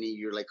land, and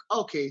you're like,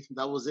 okay,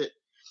 that was it.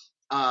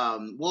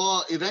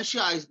 Well,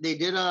 eventually they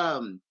did,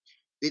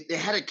 they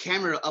had a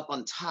camera up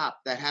on top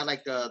that had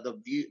like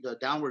the view, the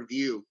downward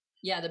view.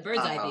 Yeah. The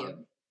bird's eye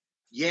view.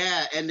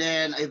 Yeah. And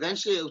then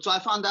eventually, so I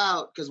found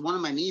out, because one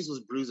of my knees was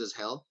bruised as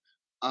hell.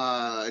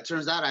 It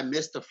turns out I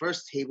missed the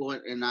first table,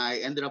 and I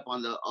ended up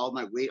on all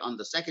my weight on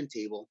the second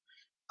table.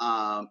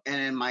 And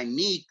then my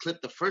knee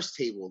clipped the first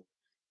table.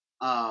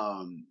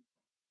 And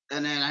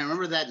then I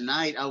remember that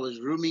night I was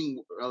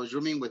rooming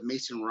with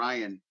Mason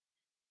Ryan.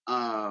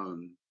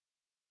 And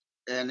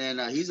then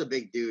he's a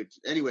big dude.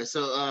 Anyway,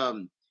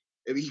 so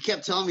he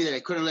kept telling me that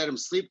I couldn't let him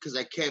sleep because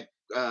I kept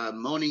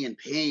moaning in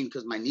pain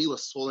because my knee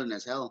was swollen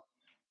as hell.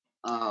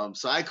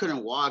 So I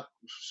couldn't walk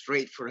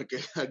straight for a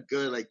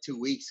good like 2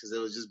 weeks because it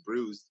was just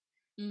bruised.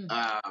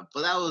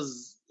 But that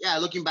was,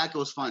 looking back, it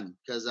was fun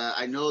because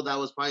I know that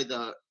was probably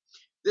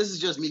this is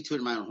just me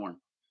tooting my own horn.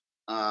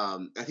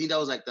 I think that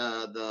was like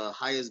the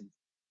highest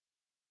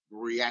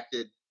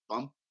reacted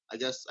bump, I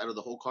guess, out of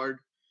the whole card,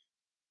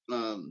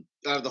 out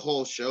of the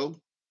whole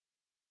show.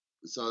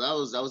 So that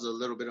was a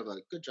little bit of a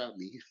good job,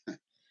 me.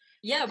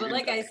 Yeah, but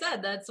like I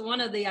said, that's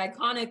one of the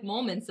iconic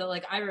moments that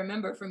like I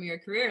remember from your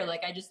career.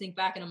 Like I just think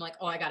back and I'm like,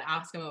 oh, I got to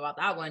ask him about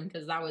that one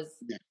because that was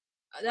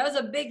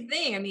a big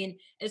thing. I mean,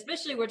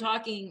 especially we're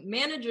talking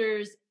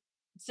managers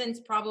since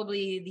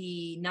probably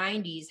the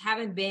 90s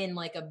haven't been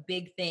like a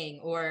big thing,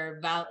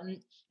 or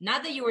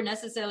not that you were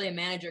necessarily a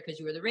manager because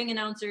you were the ring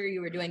announcer,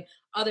 you were doing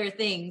other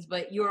things,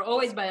 but you were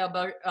always by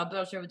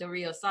Alberto Del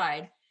Rio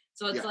side.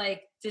 So it's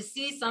like to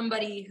see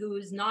somebody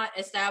who's not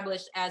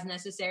established as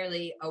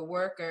necessarily a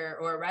worker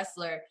or a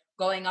wrestler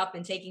going up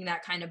and taking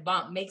that kind of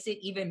bump makes it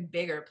even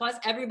bigger. Plus,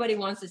 everybody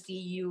wants to see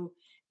you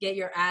get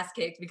your ass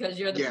kicked because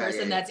you're the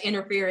person that's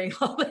interfering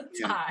all the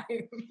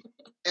time.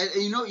 And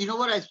you know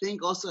what I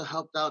think also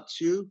helped out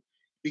too,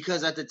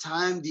 because at the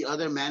time the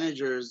other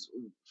managers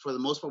for the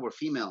most part were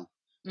female,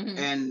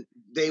 and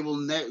they will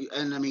never.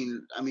 And I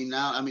mean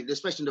now,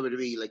 especially in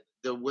WWE, like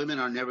the women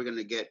are never going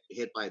to get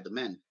hit by the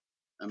men.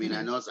 I mean,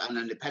 I know an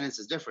independence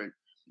is different.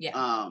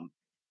 Yeah.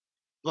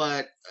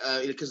 But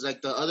because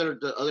like the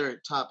other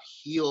top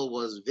heel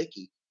was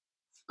Vicky,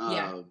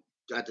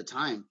 at the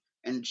time,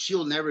 and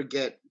she'll never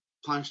get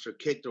punched or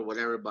kicked or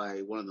whatever by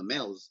one of the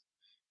males.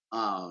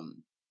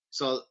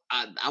 So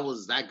I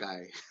was that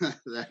guy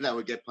that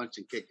would get punched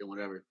and kicked and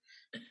whatever.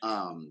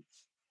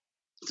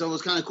 So it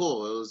was kind of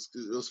cool. It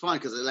was fun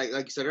because like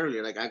you said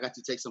earlier, like I got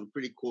to take some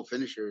pretty cool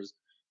finishers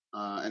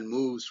and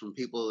moves from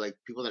people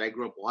that I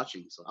grew up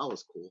watching. So that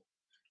was cool.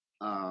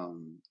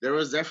 There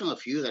was definitely a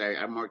few that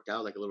I marked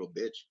out like a little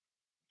bitch.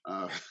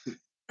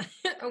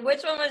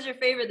 Which one was your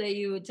favorite that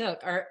you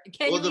took? Or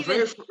can well, you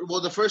even?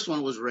 The first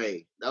one was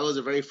Ray. That was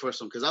the very first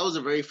one because that was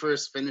the very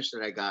first finish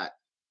that I got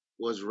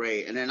was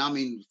Ray. And then I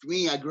mean, for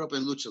me, I grew up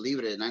in Lucha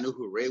Libre, and I knew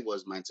who Ray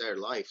was my entire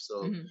life.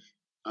 So,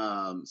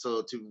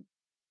 so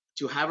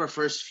to have our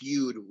first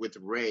feud with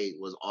Ray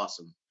was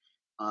awesome.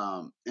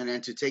 And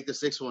then to take the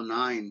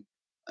 619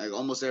 like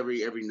almost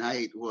every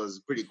night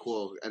was pretty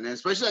cool. And then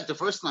especially like the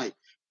first night,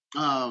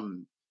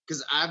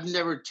 because I've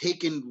never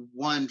taken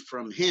one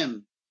from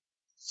him.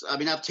 So, I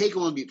mean, I've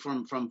taken one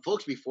from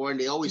folks before, and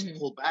they always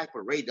pull back,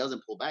 but Ray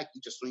doesn't pull back.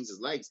 He just swings his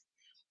legs.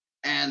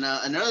 And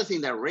another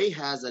thing that Ray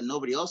has that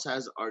nobody else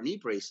has are knee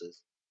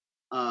braces,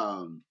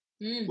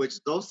 which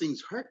those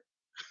things hurt.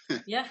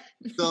 Yeah.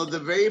 So the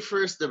very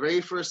first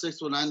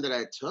 619 that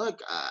I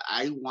took,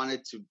 I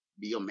wanted to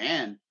be a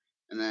man,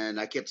 and then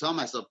I kept telling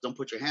myself, "Don't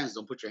put your hands,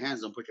 don't put your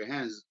hands, don't put your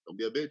hands, don't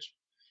be a bitch."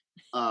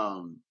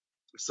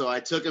 So I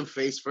took him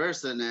face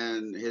first, and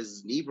then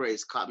his knee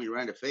brace caught me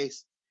right in the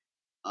face.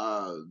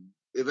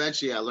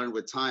 Eventually, I learned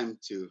with time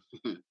to.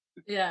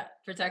 Yeah,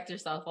 protect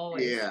yourself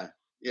always.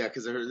 Yeah,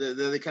 because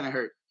they kind of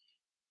hurt.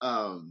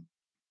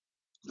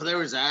 But there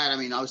was that. I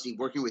mean, obviously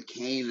working with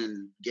Kane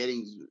and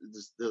getting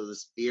the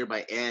spear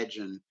by Edge,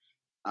 and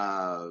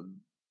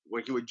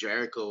working with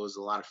Jericho was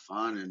a lot of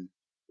fun. And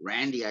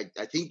Randy, I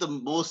think the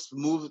most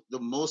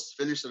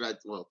finish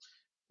that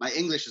my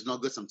English is no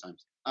good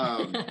sometimes.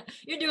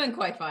 You're doing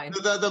quite fine.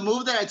 The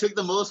move that I took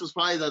the most was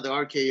probably the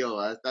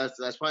RKO.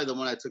 That's probably the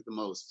one I took the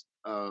most.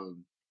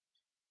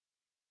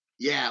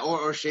 Yeah,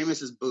 or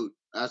Sheamus's boot.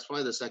 That's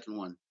probably the second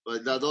one.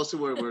 But those two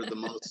were the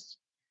most.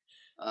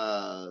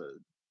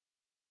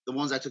 The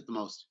ones I took the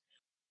most.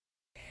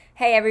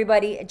 Hey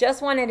everybody,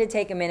 just wanted to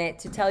take a minute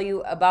to tell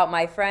you about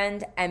my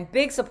friend and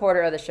big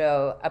supporter of the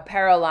show,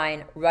 apparel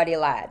line Ruddy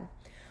Lad.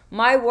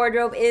 My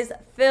wardrobe is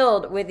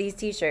filled with these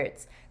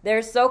t-shirts.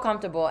 They're so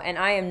comfortable, and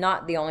I am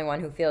not the only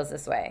one who feels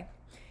this way.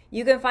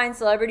 You can find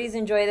celebrities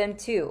enjoy them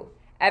too.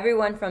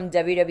 Everyone from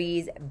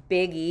WWE's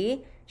Big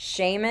E,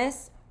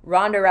 Sheamus,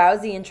 Ronda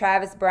Rousey and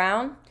Travis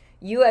Brown,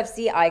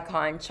 UFC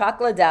icon Chuck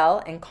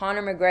Liddell and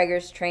Conor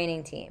McGregor's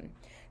training team,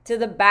 to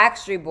the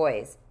Backstreet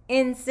Boys,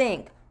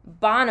 NSYNC,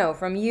 Bono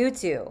from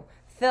U2,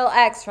 Phil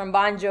X from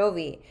Bon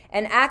Jovi,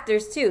 and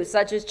actors too,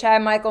 such as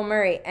Chad Michael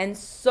Murray, and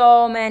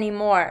so many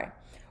more.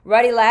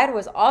 Ruddy Lad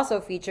was also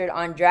featured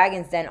on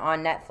Dragon's Den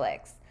on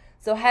Netflix.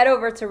 So head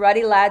over to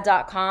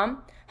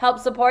ruddylad.com, help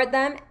support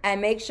them,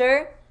 and make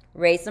sure,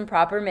 raise some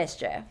proper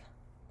mischief.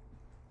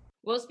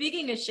 Well,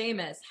 speaking of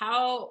Sheamus,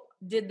 how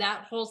did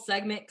that whole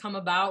segment come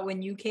about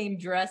when you came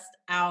dressed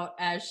out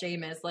as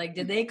Sheamus? Like,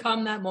 did they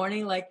come that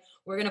morning like,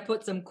 we're going to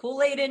put some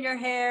Kool-Aid in your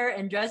hair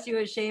and dress you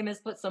as Sheamus,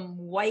 put some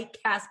white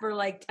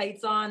Casper-like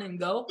tights on and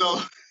go?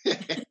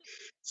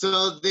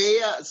 So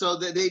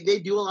they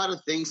do a lot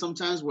of things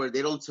sometimes where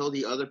they don't tell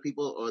the other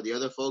people or the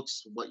other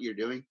folks what you're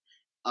doing.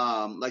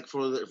 Like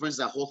for instance,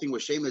 that whole thing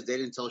with Sheamus, they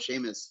didn't tell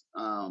Sheamus.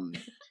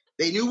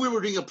 They knew we were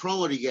doing a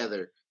promo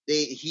together.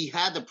 He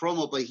had the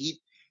promo, but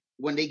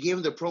when they gave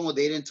him the promo,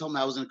 they didn't tell him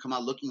I was going to come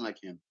out looking like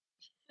him.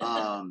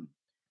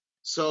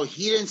 So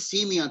he didn't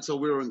see me until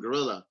we were in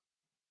Gorilla.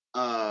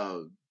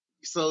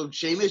 So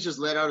Sheamus just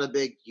let out a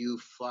big "you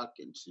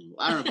fucking too."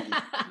 I don't know.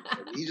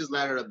 He just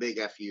let out a big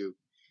 "f you."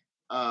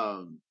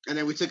 And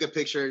then we took a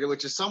picture,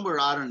 which is somewhere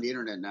out on the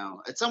internet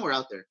now. It's somewhere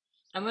out there.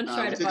 I'm gonna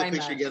try to find that. We took a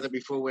picture together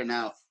before we went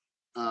out,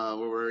 where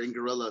we're in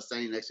Gorilla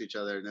standing next to each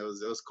other, and it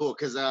was cool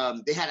because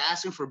they had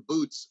asked him for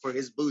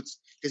his boots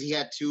because he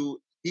had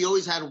two. He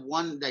always had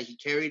one that he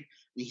carried,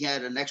 and he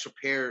had an extra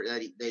pair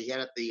that he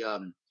had at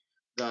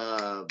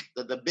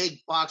the big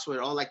box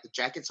where all like the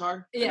jackets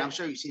are. Yeah, and I'm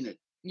sure you've seen it.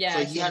 Yeah.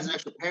 So he has an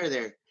extra pair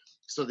there.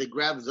 So they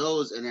grabbed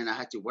those, and then I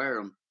had to wear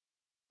them,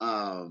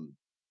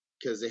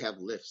 because they have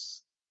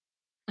lifts.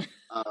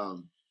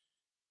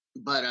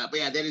 But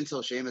yeah, they didn't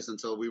tell Sheamus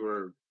until we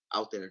were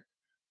out there,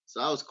 so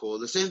that was cool.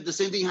 The same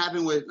thing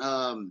happened with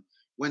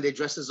when they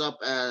dressed us up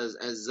as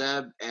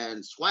Zeb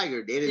and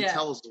Swagger. They didn't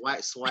tell us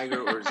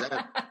Swagger or Zeb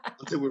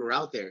until we were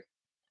out there,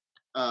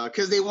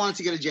 because they wanted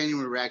to get a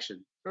genuine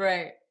reaction.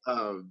 Right.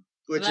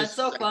 Which that's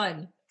so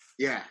fun.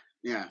 Yeah.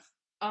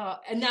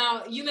 And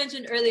now you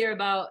mentioned earlier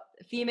about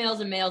females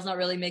and males not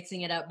really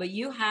mixing it up, but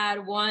you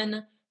had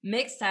one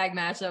mixed tag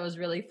match that was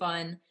really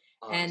fun.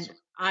 And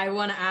I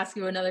want to ask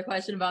you another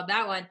question about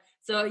that one.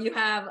 So you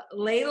have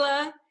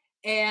Layla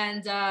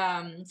and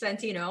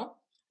Santino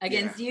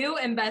against you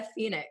and Beth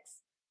Phoenix.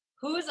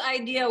 Whose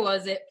idea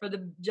was it for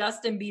the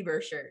Justin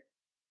Bieber shirt?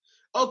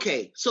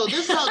 Okay, so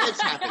this is how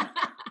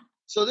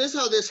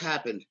this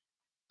happened.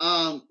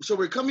 So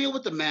we're coming up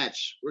with the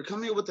match.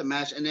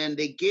 And then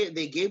they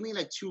gave me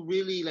like two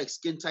really like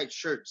skin tight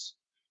shirts.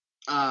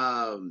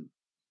 And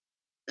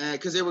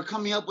because they were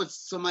coming up with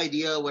some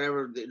idea,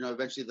 whatever.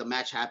 Eventually the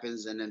match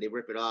happens, and then they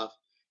rip it off.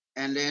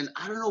 And then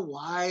I don't know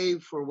why,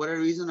 for whatever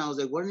reason, I was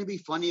like, wouldn't it be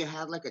funny to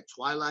have like a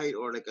Twilight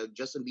or like a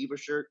Justin Bieber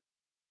shirt?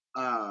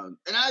 And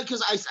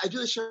because I do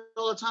this shit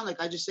all the time,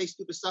 like I just say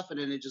stupid stuff, and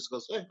then it just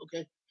goes, hey,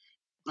 okay.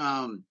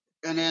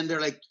 And then they're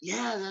like,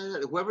 yeah,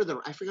 whoever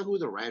I forgot who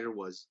the writer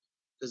was,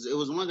 because it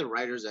was one of the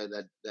writers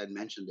that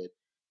mentioned it.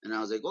 And I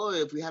was like, oh,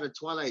 if we had a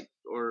Twilight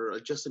or a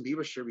Justin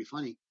Bieber shirt, it'd be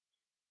funny.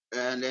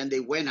 And then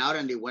they went out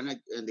and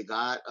they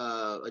got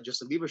a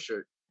Justin Bieber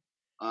shirt.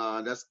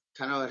 That's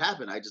kind of what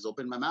happened. I just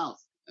opened my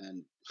mouth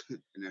and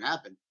and it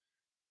happened.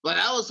 But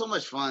that was so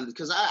much fun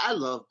because I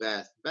love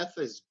Beth. Beth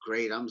is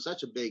great. I'm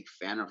such a big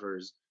fan of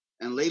hers,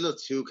 and Layla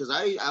too. Because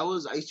I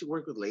used to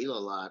work with Layla a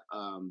lot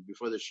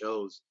before the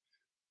shows.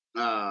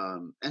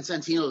 And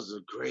Santino's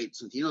great.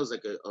 Santino's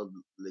like a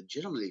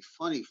legitimately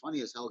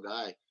funny as hell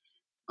guy.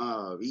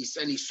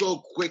 He's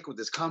so quick with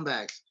his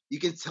comebacks. You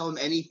can tell him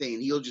anything,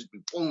 and he'll just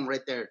be boom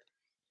right there.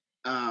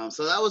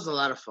 So that was a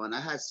lot of fun.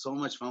 I had so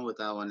much fun with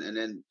that one, and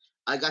then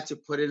I got to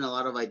put in a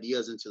lot of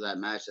ideas into that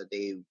match that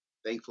they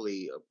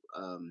thankfully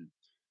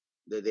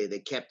they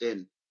kept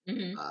in.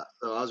 Mm-hmm.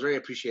 So I was very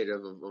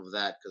appreciative of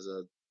that because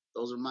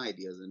those were my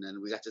ideas, and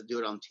then we got to do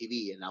it on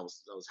TV, and I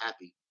was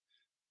happy.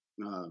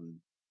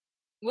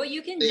 Well,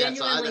 you can Yeah,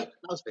 genuinely. that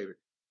was favorite.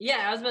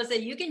 Yeah, I was about to say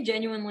you can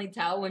genuinely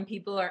tell when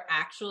people are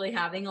actually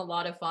having a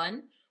lot of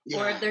fun,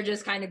 or if they're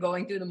just kind of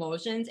going through the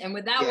motions. And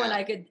with that one,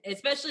 I could,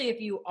 especially if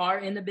you are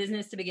in the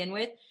business to begin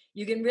with,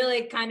 you can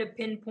really kind of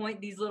pinpoint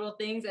these little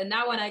things. And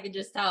that one, I could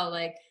just tell,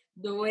 like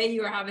the way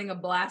you were having a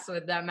blast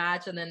with that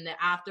match, and then the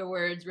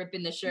afterwards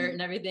ripping the shirt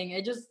and everything.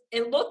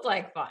 It looked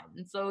like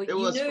fun, so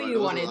you knew you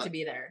wanted to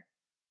be there.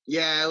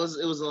 Yeah, it was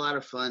a lot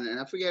of fun, and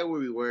I forget where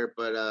we were,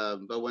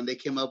 but when they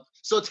came up,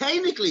 so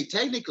technically,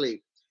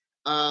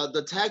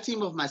 the tag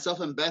team of myself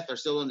and Beth are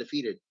still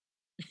undefeated.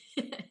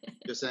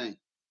 Just saying.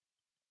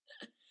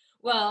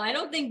 Well, I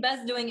don't think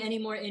Beth's doing any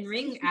more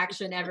in-ring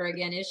action ever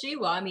again, is she?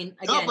 Well, I mean,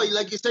 again. No, but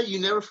like you said, you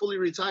never fully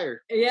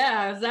retire.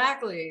 Yeah,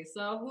 exactly.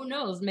 So who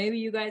knows? Maybe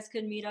you guys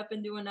could meet up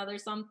and do another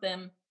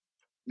something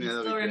and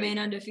still remain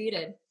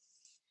undefeated.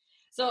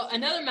 So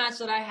another match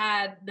that I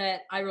had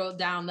that I wrote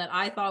down that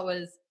I thought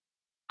was,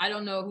 I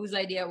don't know whose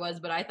idea it was,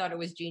 but I thought it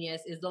was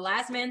genius, is the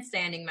Last Man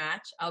Standing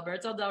match,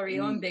 Alberto Del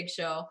Rio and Big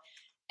Show.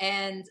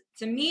 And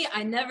to me,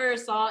 I never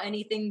saw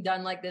anything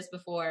done like this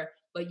before,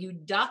 but you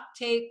duct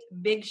taped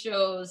Big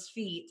Show's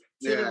feet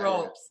to the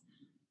ropes.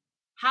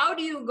 How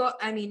do you go?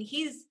 I mean,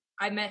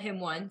 I met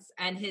him once,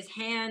 and his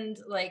hand,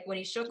 like when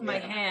he shook my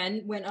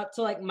hand, went up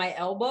to like my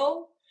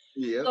elbow.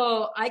 Yeah.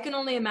 So I can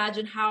only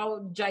imagine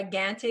how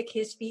gigantic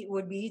his feet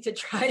would be to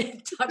try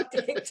to duct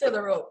tape to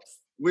the ropes.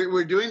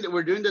 We're doing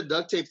the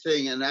duct tape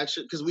thing, and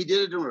actually, because we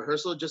did it in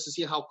rehearsal just to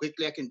see how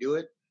quickly I can do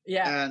it.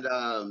 Yeah. And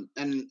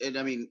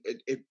I mean,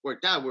 it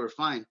worked out. We were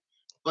fine.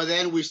 But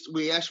then when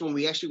we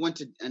actually went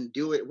to and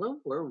do it, where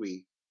were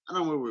we? I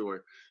don't know where we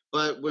were.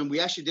 But when we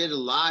actually did it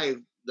live,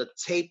 the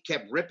tape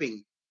kept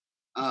ripping.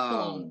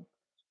 So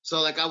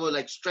like I would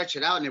like stretch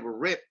it out and it would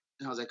rip,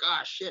 and I was like,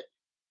 ah, shit.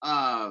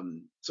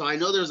 So I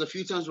know there was a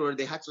few times where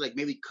they had to like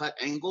maybe cut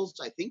angles.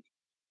 I think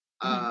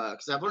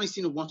because I've only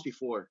seen it once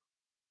before.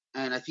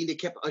 And I think they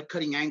kept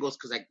cutting angles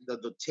because like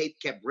the tape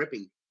kept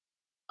ripping.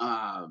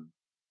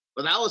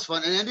 But that was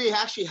fun. And then they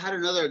actually had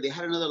another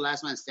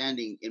Last Man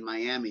Standing in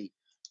Miami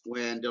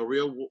when Del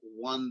Rio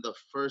won the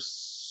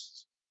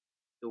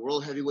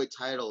World Heavyweight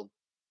title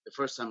the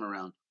first time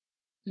around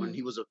when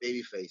he was a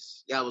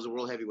babyface. Yeah, it was a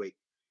World Heavyweight.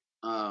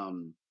 That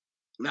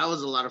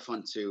was a lot of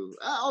fun too.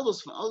 All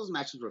those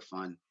matches were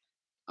fun.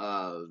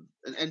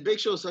 And Big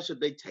Show is such a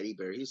big teddy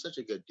bear. He's such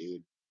a good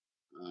dude.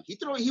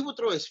 He would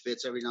throw his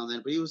fits every now and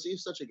then, but he was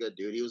such a good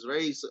dude. He was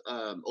very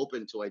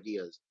open to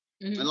ideas,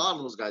 and a lot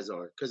of those guys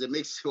are, because it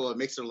makes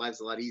their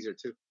lives a lot easier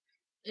too.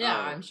 Yeah,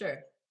 I'm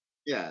sure.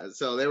 Yeah,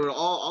 so they were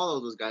all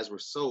of those guys were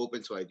so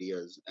open to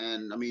ideas,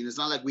 and I mean, it's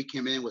not like we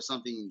came in with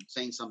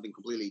saying something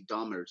completely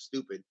dumb or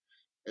stupid.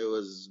 It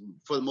was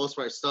for the most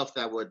part stuff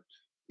that would,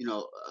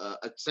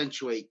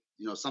 accentuate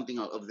something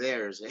of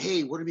theirs.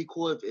 Hey, wouldn't it be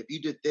cool if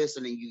you did this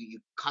and then you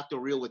caught the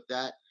reel with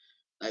that?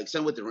 Like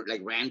same with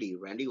Randy.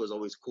 Randy was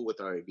always cool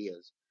with our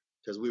ideas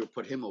because we would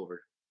put him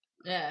over.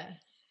 Yeah.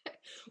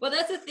 Well,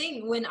 that's the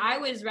thing. When I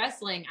was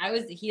wrestling, I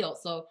was the heel,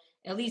 so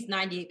at least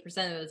 98%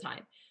 of the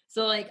time.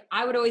 So like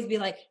I would always be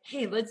like,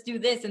 "Hey, let's do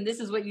this, and this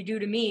is what you do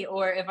to me."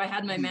 Or if I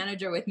had my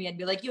manager with me, I'd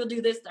be like, "You'll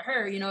do this to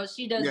her,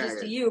 she does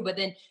this to you, but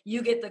then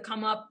you get to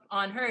come up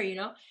on her,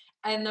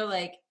 And they're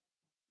like,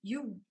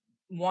 "You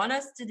want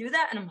us to do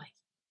that?" And I'm like,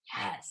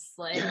 yes,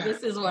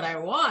 this is what I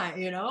want,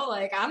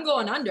 like I'm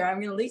going under. I'm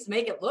gonna at least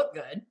make it look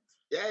good.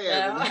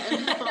 Yeah.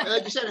 And have fun,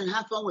 like you said, and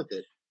have fun with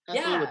it. Have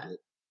fun with it.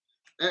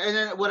 And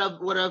then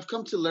what I've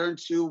come to learn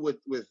too with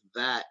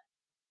that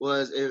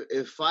was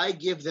if I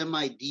give them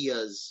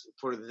ideas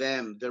for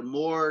them, they're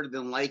more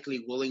than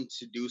likely willing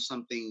to do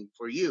something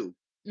for you.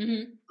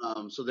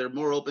 So they're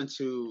more open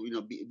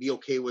to be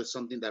okay with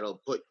something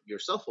that'll put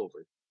yourself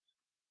over.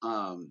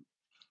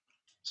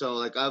 So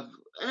like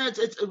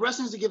it's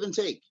wrestling's a give and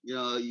take. You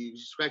know, you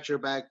scratch your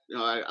back. You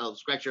know, I'll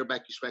scratch your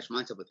back, you scratch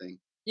mine type of thing.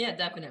 Yeah,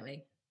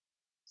 definitely.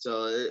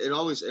 So it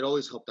always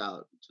helped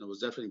out. So it was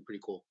definitely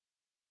pretty cool.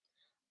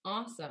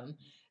 Awesome.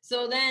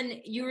 So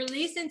then you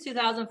released in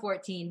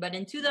 2014, but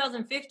in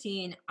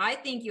 2015, I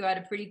think you had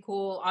a pretty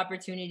cool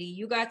opportunity.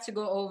 You got to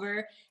go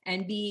over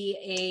and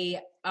be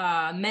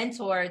a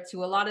mentor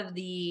to a lot of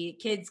the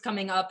kids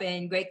coming up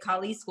in Great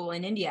Kali School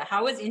in India.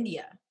 How was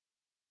India?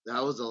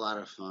 That was a lot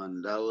of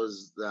fun. That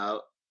was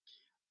that.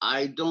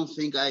 I don't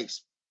think I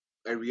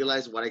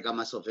realized what I got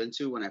myself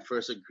into when I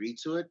first agreed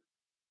to it.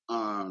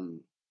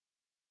 Um,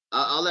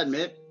 I'll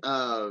admit,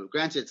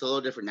 granted, it's a little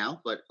different now,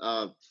 but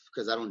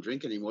because I don't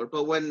drink anymore.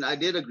 But when I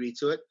did agree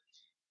to it,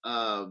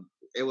 uh,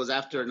 it was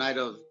after a night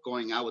of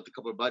going out with a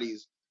couple of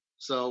buddies.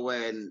 So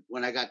when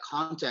I got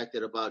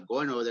contacted about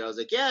going over there, I was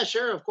like, yeah,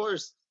 sure, of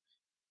course.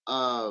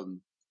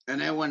 Um, and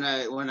then when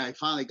I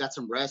finally got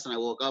some rest and I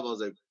woke up, I was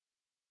like,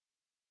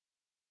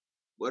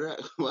 what?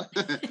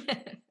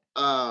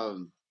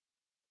 um,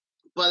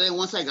 but then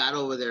once I got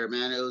over there,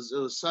 man, it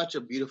was such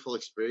a beautiful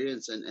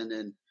experience, and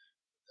then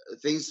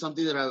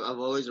something that I've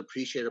always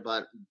appreciated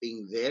about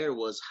being there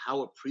was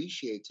how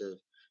appreciative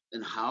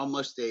and how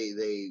much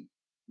they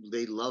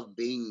love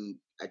being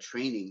at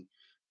training,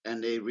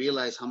 and they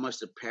realize how much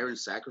the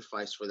parents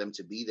sacrificed for them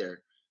to be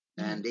there,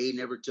 Mhm. and they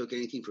never took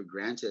anything for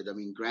granted. I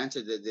mean,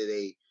 granted that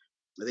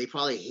they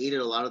probably hated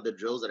a lot of the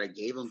drills that I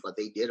gave them, but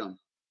they did them.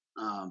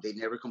 They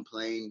never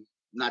complained,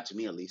 not to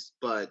me at least,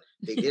 but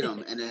they did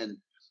them, and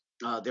then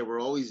they were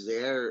always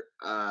there.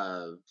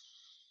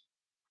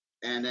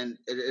 And then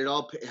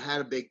it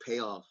had a big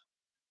payoff.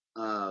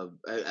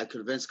 I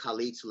convinced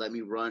Khalid to let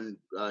me run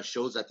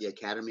shows at the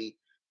academy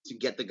to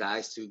get the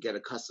guys to get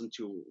accustomed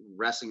to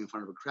wrestling in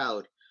front of a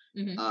crowd.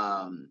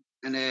 Mhm.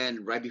 And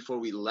then right before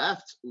we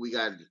left, we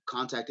got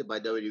contacted by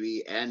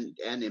WWE and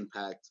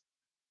Impact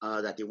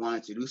that they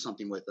wanted to do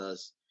something with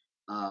us.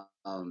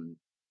 Um,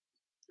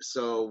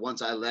 so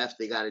once I left,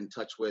 they got in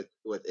touch with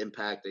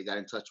Impact. They got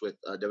in touch with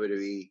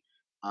WWE.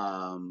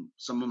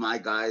 Some of my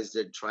guys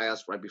did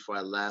tryouts right before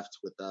I left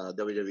with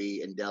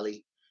WWE in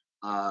Delhi.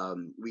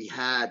 We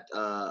had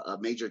a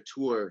major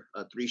tour,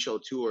 a 3-show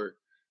tour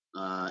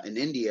in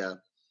India.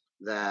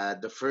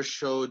 That the first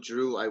show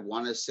drew, I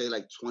want to say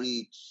like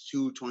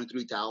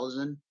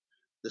 23,000.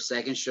 The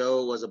second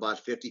show was about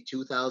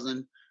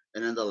 52,000,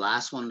 and then the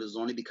last one was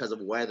only because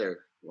of weather,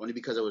 only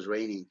because it was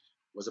raining,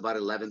 was about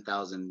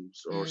 11,000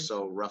 or Mm.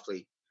 so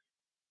roughly.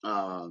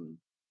 Um,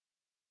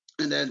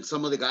 and then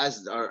some of the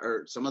guys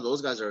some of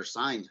those guys are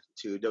signed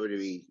to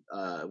WWE,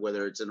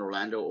 whether it's in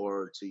Orlando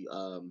or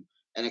to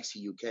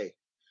NXT UK.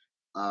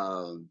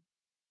 Um,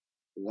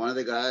 one of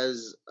the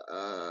guys,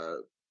 uh,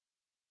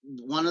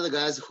 one of the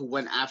guys who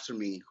went after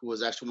me, who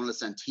was actually one of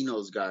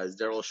Santino's guys,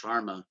 Daryl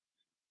Sharma,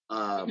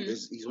 Mhm.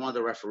 he's one of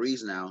the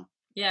referees now.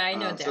 Yeah, I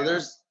know So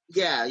Daryl.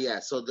 yeah.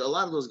 So a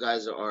lot of those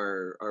guys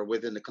are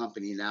within the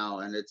company now,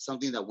 and it's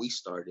something that we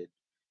started.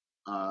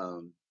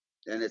 Um,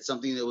 and it's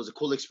something that was a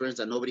cool experience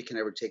that nobody can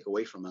ever take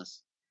away from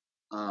us.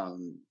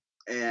 Um,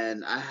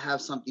 and I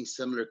have something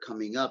similar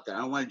coming up that I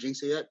don't want to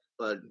jinx it yet,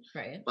 but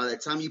Right. by the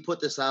time you put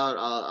this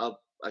out,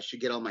 I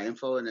should get all my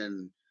info and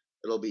then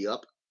it'll be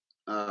up.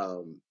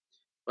 Um,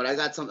 but I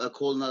got a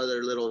cool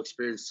another little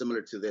experience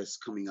similar to this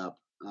coming up.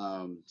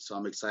 So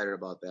I'm excited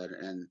about that,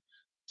 and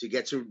to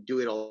get to do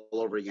it all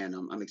over again,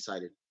 I'm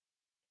excited.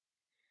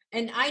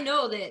 And I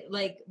know that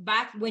like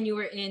back when you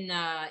were in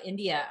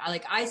India,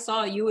 like I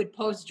saw you would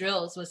post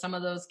drills with some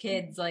of those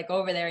kids like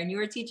over there, and you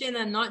were teaching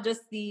them not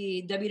just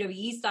the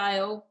WWE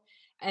style,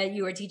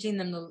 you were teaching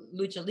them the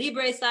lucha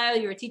libre style.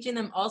 You were teaching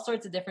them all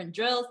sorts of different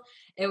drills.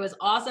 It was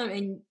awesome,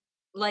 and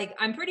like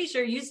I'm pretty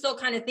sure you still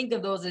kind of think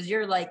of those as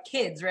your like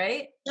kids,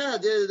 right? Yeah,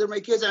 they're my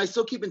kids, and I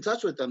still keep in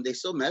touch with them. They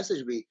still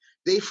message me.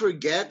 They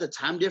forget the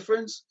time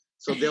difference,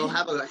 so they'll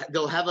have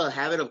a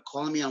habit of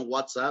calling me on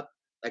WhatsApp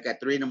like at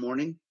 3 in the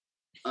morning.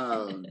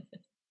 Um,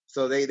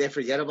 so they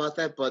forget about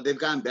that, but they've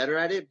gotten better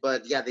at it.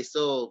 But yeah, they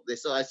still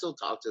I still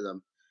talk to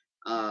them.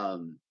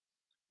 Um,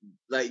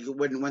 like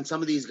when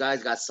some of these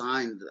guys got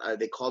signed,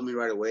 they called me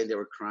right away and they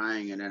were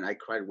crying, and then I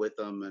cried with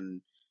them,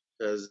 and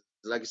because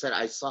like I said,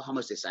 I saw how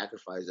much they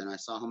sacrificed, and I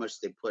saw how much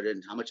they put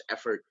in, how much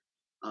effort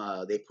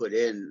they put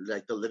in,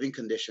 like the living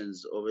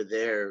conditions over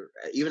there,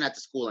 even at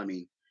the school. I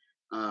mean,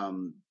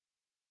 um,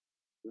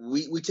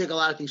 we take a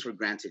lot of things for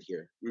granted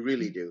here. We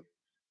really do.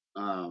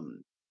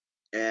 Um,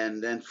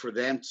 and then for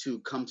them to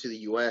come to the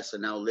U.S.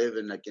 and now live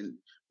in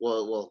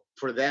well,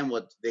 for them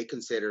what they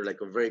consider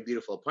like a very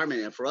beautiful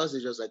apartment, and for us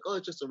it's just like, oh,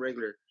 it's just a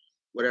regular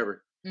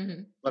whatever.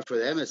 Hmm. But for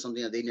them it's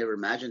something that they never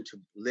imagined, to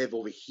live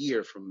over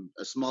here from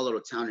a small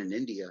little town in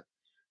India.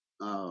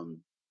 Um,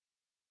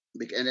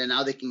 and then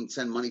now they can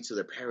send money to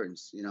their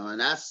parents, and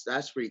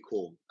that's pretty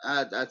cool.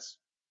 That's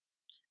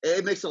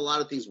It makes a lot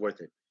of things worth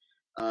it.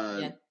 Uh,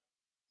 Yeah.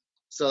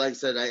 so like I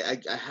said,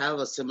 I have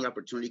a similar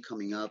opportunity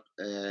coming up,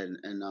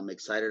 and I'm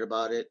excited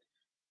about it.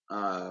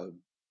 Uh,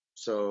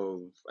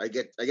 so I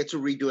get to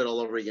redo it all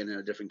over again in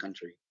a different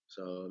country.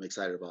 So I'm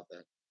excited about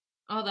that.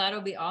 Oh,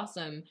 that'll be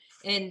awesome.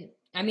 And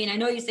I mean, I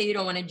know you say you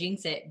don't want to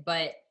jinx it,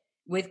 but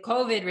with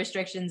COVID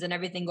restrictions and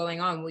everything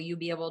going on, will you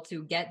be able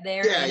to get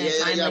there Yeah, in a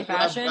timely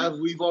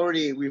fashion? we've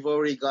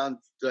already gone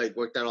to, like,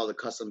 worked out all the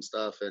custom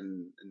stuff,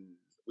 and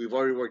we've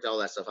already worked out all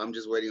that stuff. I'm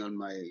just waiting on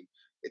my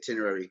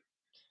itinerary.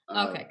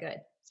 Okay,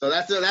 good. So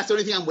that's the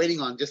only thing I'm waiting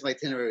on, just my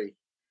itinerary.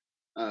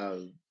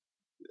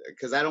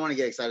 Because I don't want to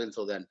get excited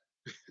until then.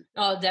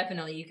 Oh,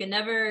 definitely. You can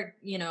never,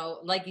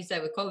 like you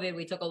said, with COVID,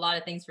 we took a lot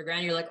of things for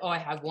granted. You're like, oh, I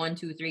have 1,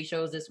 2, 3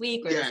 shows this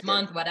week or Yeah, this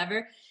month,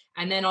 whatever.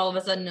 And then all of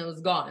a sudden it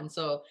was gone.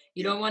 So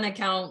you don't want to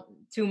count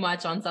too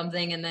much on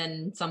something and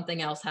then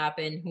something else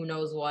happen. Who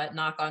knows what?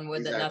 Knock on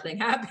wood that exactly. nothing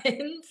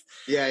happens.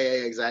 Yeah,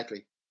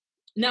 exactly.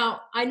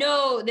 Now, I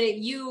know that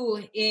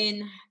you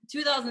in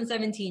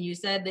 2017, you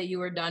said that you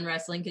were done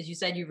wrestling because you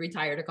said you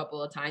retired a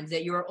couple of times,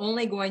 that you were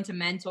only going to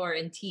mentor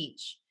and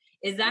teach.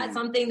 Is that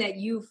something that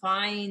you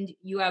find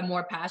you have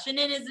more passion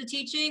in, is the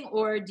teaching,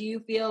 or do you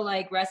feel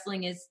like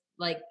wrestling is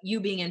like you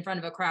being in front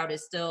of a crowd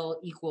is still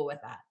equal with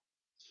that?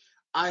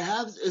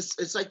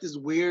 It's like this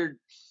weird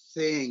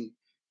thing,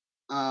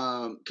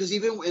 because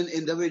even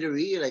in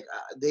WWE, like,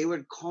 they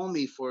would call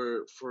me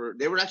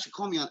they would actually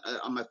call me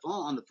on my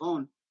phone, on the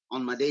phone,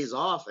 on my days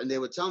off, and they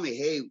would tell me,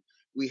 hey,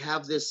 we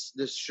have this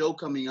show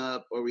coming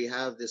up, or we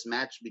have this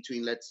match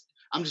between,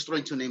 I'm just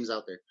throwing two names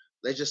out there,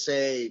 let's just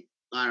say,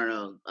 I don't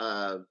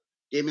know,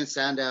 Damon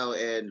Sandow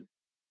and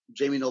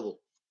Jamie Noble,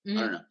 I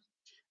don't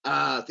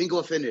Mm-hmm. know, think of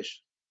a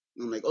finish.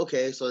 And I'm like,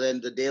 okay. So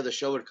then the day of the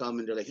show would come,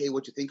 and they're like, hey,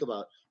 what you think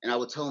about? And I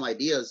would tell them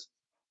ideas,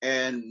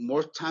 and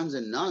more times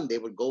than none, they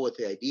would go with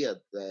the idea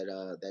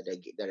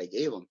that I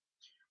gave them.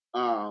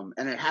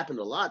 And it happened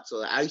a lot.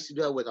 So I used to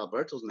do that with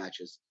Alberto's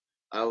matches.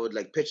 I would,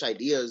 like, pitch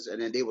ideas,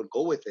 and then they would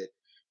go with it.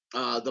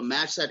 The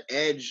match that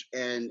Edge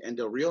and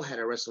Del Rio had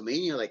at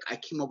WrestleMania, like, I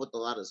came up with a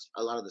lot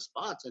of the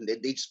spots, and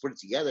they just put it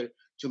together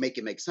to make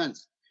it make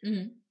sense.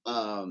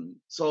 Mm-hmm.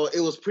 So it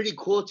was pretty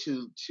cool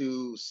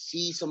to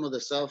see some of the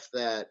stuff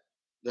that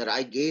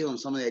I gave him,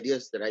 some of the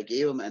ideas that I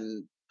gave him,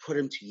 and put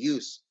him to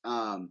use.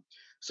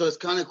 So it's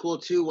kind of cool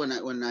too when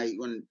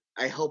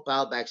I help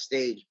out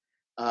backstage,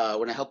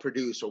 when I help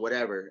produce or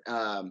whatever,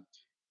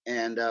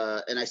 and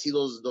I see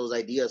those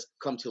ideas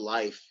come to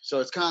life. So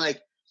it's kind of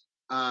like,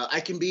 I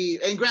can be,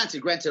 and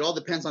granted, it all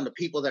depends on the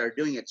people that are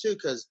doing it too,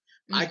 because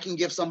I can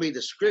give somebody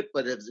the script,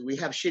 but if we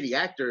have shitty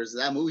actors,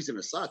 that movie's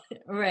gonna suck.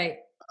 Right.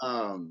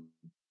 Um,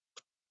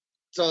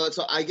 so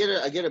I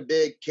get a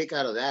big kick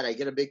out of that. I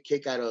get a big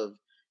kick out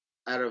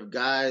of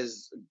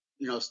guys,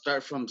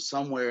 start from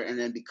somewhere and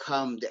then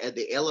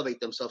they elevate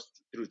themselves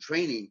through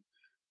training,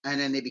 and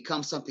then they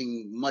become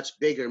something much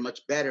bigger, much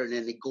better, and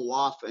then they go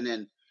off, and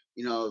then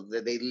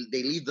they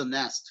leave the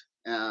nest,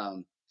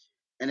 and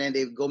then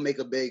they go make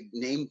a big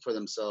name for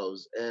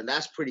themselves, and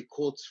that's pretty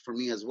cool for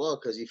me as well,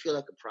 because you feel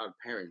like a proud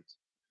parent.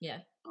 Yeah.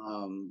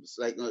 It's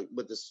like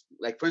with this,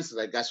 like, for instance,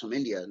 like guys from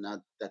India, not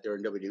that they're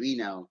in WWE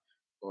now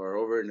or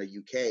over in the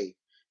UK,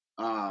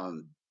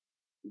 um,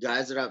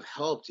 guys that I've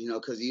helped,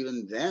 because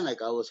even then,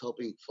 like, I was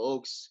helping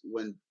folks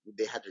when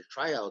they had their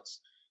tryouts.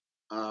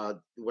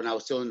 When I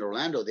was still in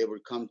Orlando, they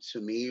would come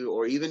to me,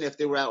 or even if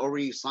they were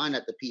already signed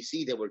at the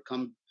PC, they would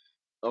come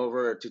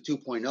over to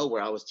 2.0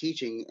 where I was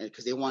teaching,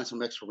 because they wanted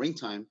some extra ring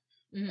time,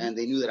 Mm-hmm. and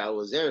they knew that I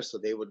was there, so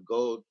they would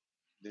go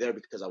there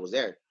because I was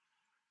there.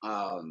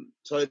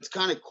 So it's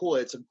kind of cool.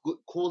 It's a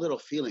cool little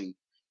feeling.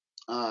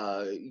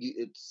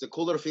 It's a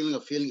cool little feeling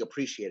of feeling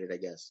appreciated, I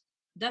guess.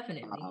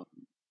 Definitely.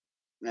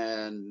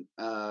 And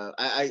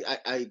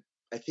I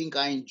think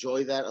I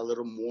enjoy that a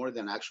little more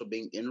than actual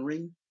being in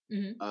ring,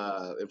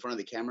 Mm-hmm. in front of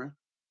the camera.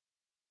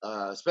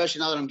 Especially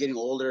now that I'm getting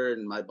older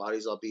and my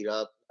body's all beat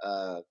up.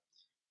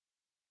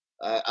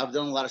 I've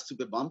done a lot of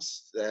stupid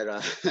bumps that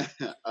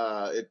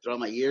throughout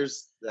my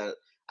years, that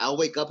I'll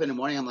wake up in the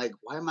morning. I'm like,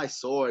 why am I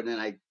sore? And then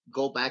I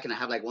go back and I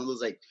have, like, one of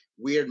those, like,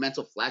 weird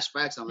mental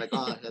flashbacks. I'm like,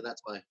 oh yeah,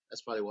 that's why.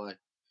 That's probably why.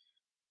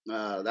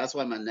 That's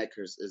why my neck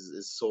is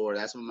sore.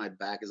 That's why my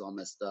back is all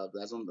messed up.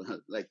 That's when,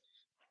 like,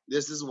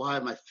 this is why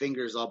my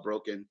finger's all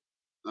broken.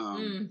 Um,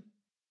 Mm.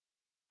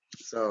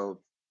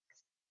 so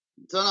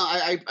no,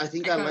 I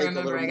think I I can't like a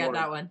remember. little I got more.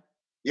 that one.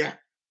 Yeah,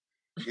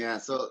 yeah.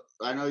 So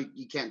I know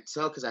you can't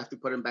tell because I have to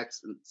put them back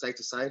side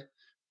to side,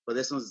 but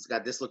this one's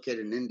got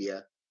dislocated in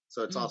India,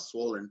 so it's all Mm.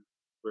 swollen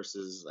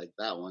versus, like,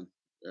 that one.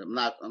 I'm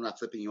not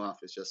flipping you off.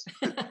 It's just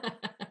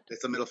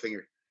it's a middle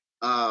finger.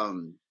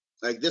 Um,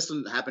 like, this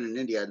one happened in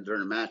India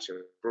during a match.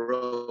 It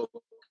broke.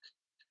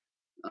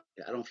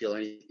 I don't feel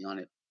anything on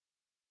it.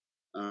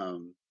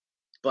 Um,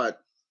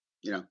 but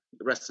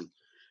wrestling.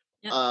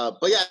 Yeah.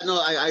 But yeah, no,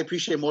 I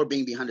appreciate more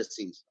being behind the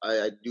scenes.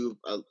 I do.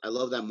 I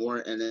love that more,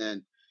 and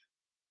then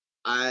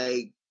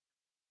I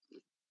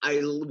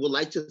would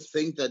like to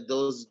think that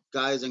those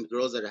guys and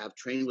girls that have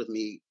trained with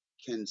me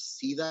can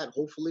see that,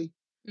 hopefully,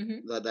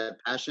 Mm-hmm. that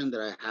passion that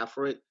I have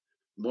for it,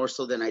 more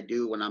so than I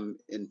do when I'm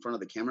in front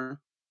of the camera.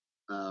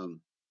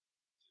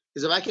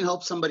 Because if I can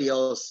help somebody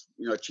else,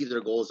 achieve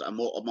their goals, I'm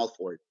all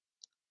for it.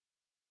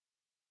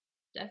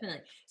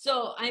 Definitely.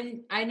 So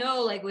I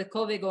know like with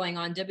COVID going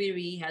on,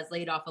 WWE has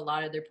laid off a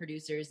lot of their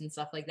producers and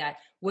stuff like that.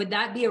 Would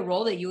that be a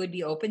role that you would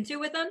be open to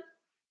with them?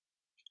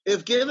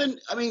 If given,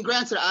 I mean,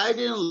 granted, I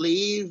didn't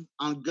leave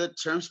on good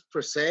terms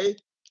per se,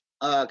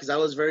 because I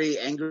was very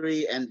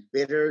angry and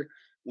bitter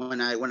when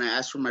I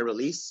asked for my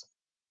release.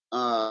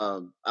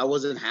 I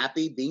wasn't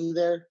happy being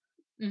there,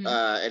 Hmm.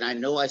 and I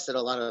know I said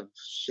a lot of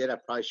shit I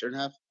probably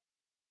shouldn't have.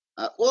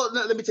 Well,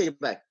 no, let me take it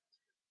back.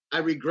 I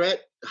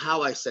regret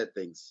how I said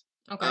things.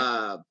 Okay.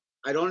 Uh,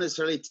 I don't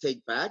necessarily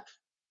take back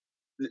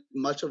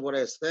much of what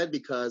I said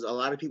because a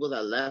lot of people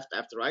that left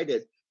after I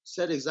did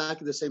said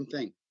exactly the same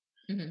thing.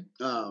 Hmm.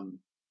 Um,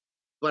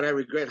 but I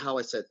regret how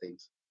I said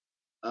things.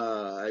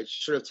 I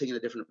should have taken a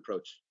different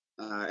approach.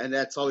 And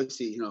that's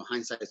obviously,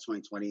 hindsight is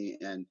 2020.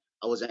 And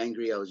I was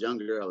angry. I was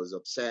younger. I was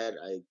upset.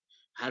 I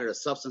had a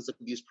substance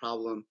abuse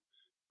problem.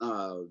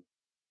 Uh,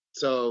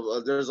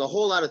 so there's a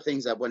whole lot of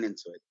things that went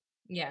into it.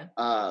 Yeah.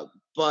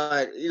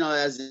 But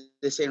as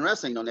they say in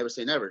wrestling, don't never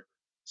say never.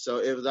 So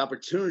if the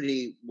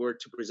opportunity were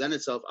to present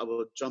itself, I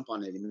would jump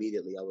on it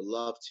immediately. I would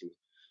love to.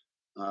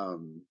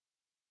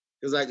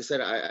 Because like I said,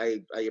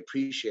 I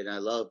appreciate and I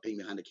love being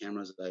behind the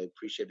cameras. I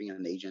appreciate being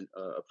an agent,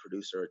 a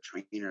producer, a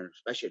trainer,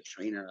 especially a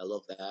trainer. I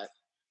love that.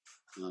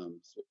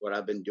 It's what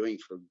I've been doing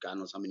for God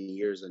knows how many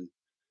years, and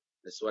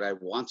that's what I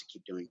want to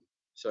keep doing.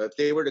 So if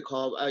they were to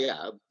call, oh yeah,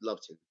 I'd love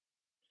to.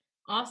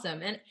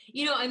 Awesome. And,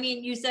 I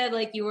mean, you said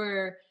like you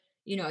were,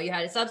 you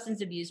had a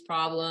substance abuse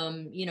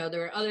problem, there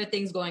were other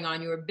things going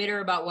on. You were bitter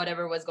about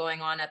whatever was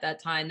going on at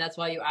that time. That's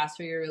why you asked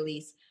for your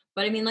release.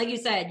 But I mean, like you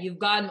said, you've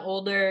gotten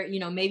older,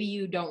 maybe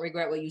you don't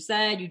regret what you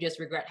said, you just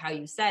regret how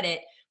you said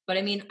it. But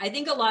I mean, I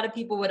think a lot of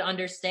people would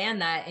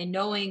understand that, and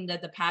knowing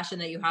that the passion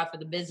that you have for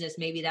the business,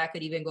 maybe that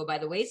could even go by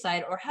the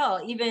wayside, or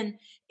hell, even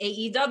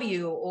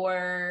AEW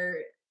or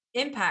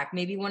Impact,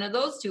 maybe one of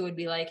those two would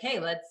be like, hey,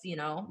 let's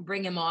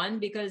bring him on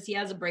because he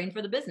has a brain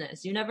for the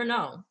business. You never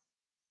know.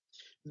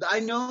 I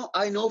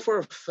know for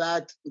a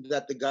fact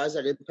that the guys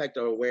at Impact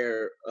are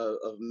aware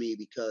of me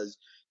because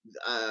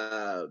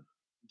uh,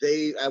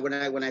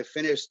 when I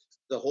finished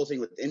the whole thing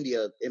with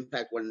India,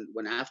 Impact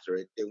went after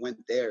it. They went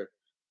there.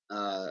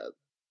 Uh,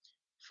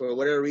 for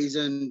whatever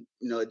reason,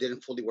 it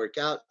didn't fully work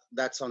out.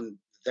 That's on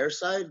their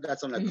side.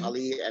 That's on the Hmm.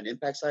 Kali and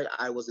Impact side.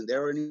 I wasn't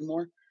there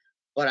anymore,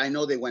 but I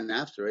know they went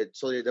after it.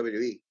 So did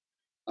WWE.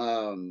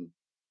 Um,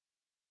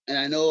 and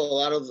I know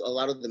a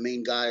lot of the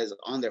main guys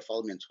on there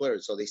follow me on Twitter,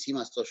 so they see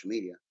my social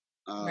media.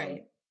 Um,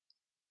 Right.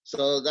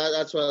 so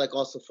that's why, like,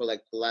 also for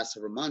like the last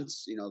several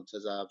months,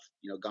 since I've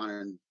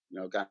gotten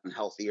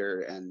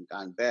healthier and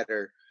gotten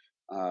better,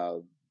 uh,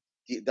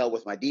 dealt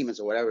with my demons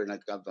or whatever, and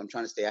like I'm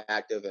trying to stay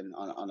active and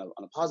on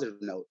a positive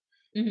note.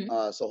 Hmm.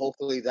 So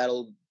hopefully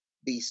that'll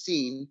be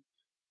seen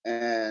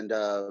and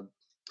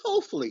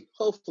hopefully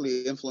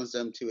influence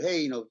them to,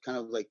 hey, kind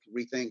of like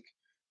rethink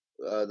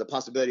the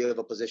possibility of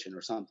a position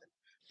or something.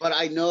 But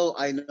I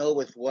know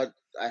with what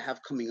I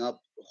have coming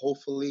up,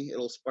 hopefully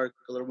it'll spark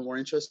a little bit more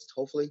interest.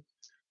 Hopefully,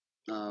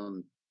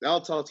 um,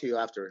 I'll talk to you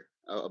after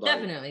about it.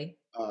 Definitely.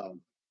 Um,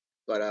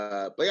 but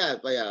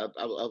yeah,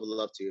 I would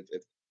love to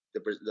if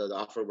the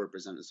offer were to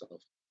present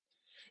itself.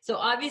 So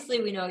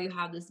obviously we know you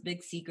have this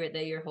big secret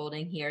that you're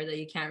holding here that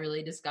you can't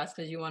really discuss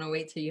because you want to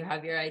wait till you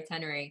have your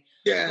itinerary.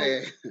 Yeah, But,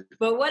 yeah.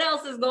 but what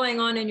else is going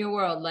on in your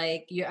world?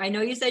 Like I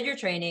know you said you're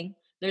training.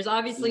 There's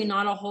obviously Mhm.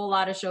 not a whole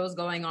lot of shows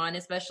going on,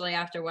 especially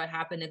after what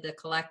happened at the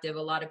collective.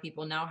 A lot of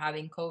people now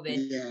having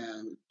COVID.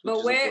 Yeah, which But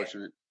is where,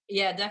 unfortunate.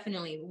 yeah,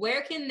 definitely.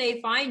 Where can they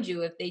find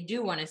you if they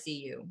do want to see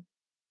you?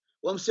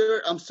 Well,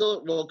 I'm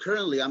still. Well,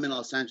 currently I'm in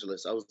Los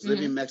Angeles. I was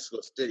living in Hmm. Mexico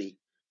City.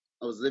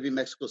 I was living in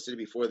Mexico City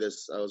before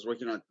this. I was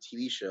working on a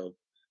TV show.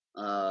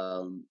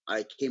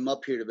 I came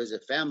up here to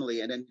visit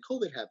family, and then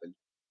COVID happened.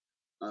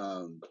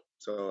 Um,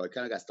 so I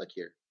kind of got stuck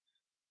here.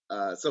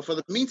 So for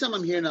the meantime,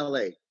 I'm here in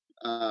LA.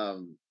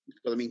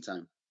 For the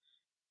meantime,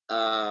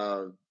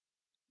 uh,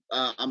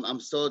 I'm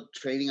still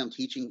training. I'm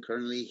teaching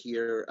currently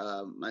here.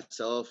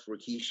 Myself,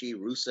 Rikishi,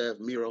 Rusev,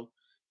 Miro.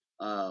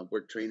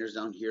 We're trainers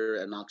down here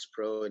at Knox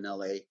Pro in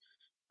LA.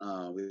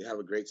 We have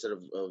a great set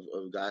of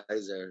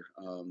guys there.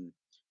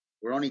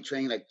 We're only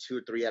training like 2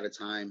 or 3 at a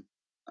time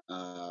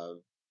uh,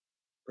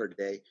 per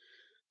day,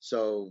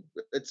 so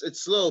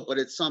it's slow, but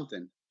it's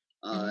something,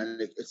 Hmm.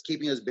 and it's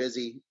keeping us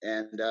busy.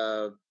 And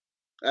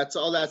that's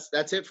all.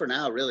 That's it for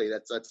now. Really,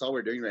 that's all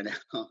we're doing right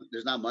now.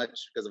 There's not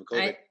much because of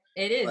COVID, I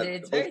it is. but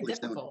It's very hopefully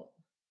soon. difficult.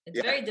 It's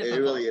Yeah, very it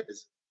really difficult.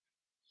 is.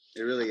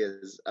 It really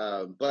is.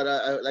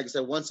 But like I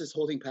said, once this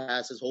whole thing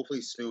passes,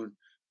 hopefully soon,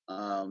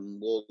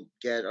 we'll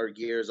get our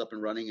gears up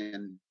and running,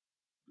 and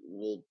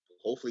we'll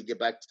hopefully get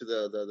back to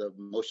the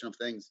motion of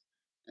things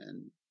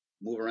and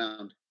move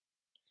around.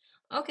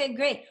 Okay,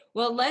 great.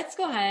 Well, let's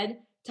go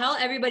ahead. Tell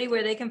everybody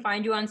where they can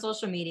find you on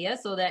social media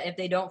so that if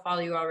they don't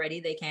follow you already,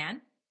 they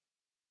can.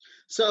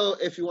 So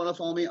if you want to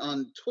follow me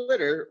on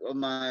Twitter,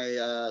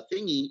 my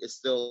thingy is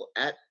still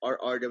at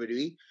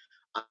RRWE.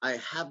 I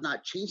have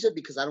not changed it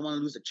because I don't want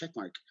to lose the check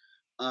mark.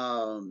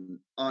 On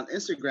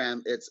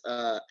Instagram, it's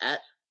at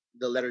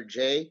the letter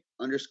J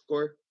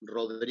 _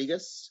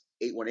 Rodriguez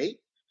 818.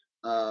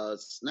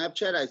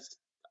 Snapchat,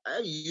 I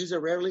use it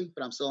rarely,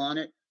 but I'm still on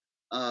it.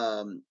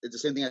 It's the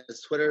same thing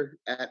as Twitter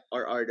at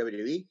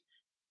RRWE.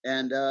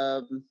 And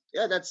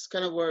yeah, that's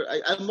kind of where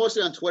I'm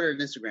mostly on Twitter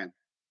and Instagram,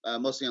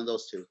 mostly on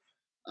those two.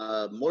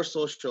 More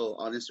social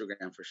on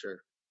Instagram for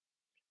sure.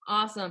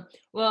 Awesome.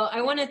 Well,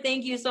 I want to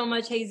thank you so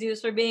much,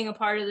 Jesus, for being a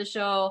part of the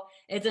show.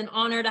 It's an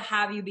honor to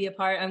have you be a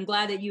part. I'm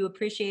glad that you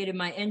appreciated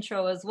my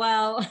intro as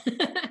well.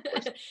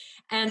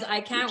 And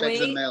I can't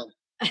wait.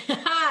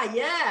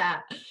 Yeah.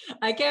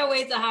 I can't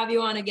wait to have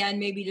you on again,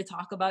 maybe to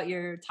talk about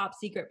your top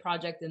secret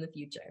project in the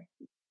future.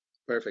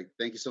 Perfect.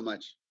 Thank you so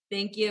much.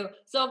 Thank you.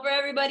 So for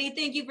everybody,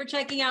 thank you for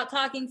checking out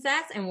Talking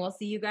Sass, and we'll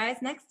see you guys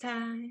next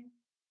time.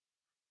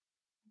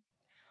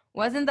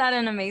 Wasn't that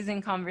an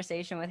amazing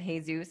conversation with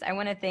Jesus? I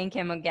want to thank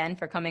him again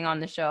for coming on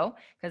the show,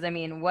 because, I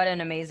mean, what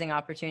an amazing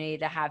opportunity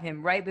to have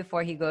him right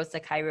before he goes to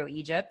Cairo,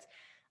 Egypt.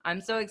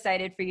 I'm so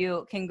excited for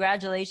you.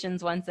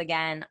 Congratulations once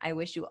again. I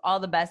wish you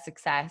all the best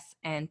success,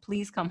 and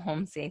please come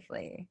home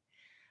safely.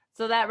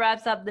 So that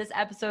wraps up this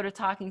episode of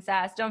Talking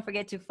Sass. Don't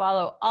forget to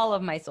follow all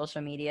of my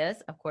social medias.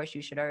 Of course,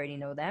 you should already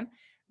know them.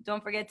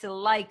 Don't forget to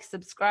like,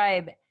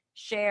 subscribe,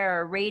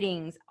 share,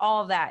 ratings,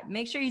 all of that.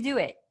 Make sure you do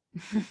it.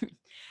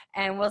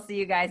 And we'll see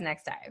you guys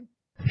next time.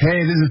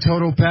 Hey, this is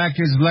Total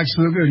Package Lex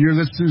Luger, and you're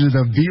listening to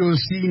the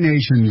VOC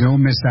Nation.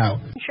 Don't miss out.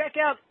 Check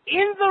out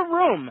In the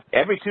Room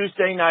every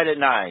Tuesday night at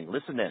 9.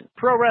 Listen in.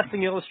 Pro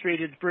Wrestling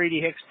Illustrated's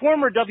Brady Hicks,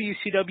 former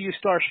WCW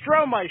star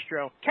Stro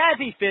Maestro,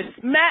 Kathy Fitz,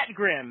 Matt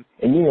Grimm.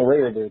 And you and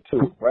Ray are there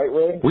too, right,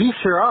 Ray? We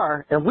sure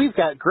are, and we've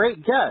got great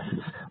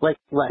guests like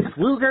Lex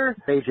Luger,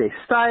 AJ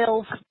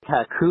Styles,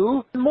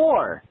 Kaku, and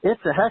more.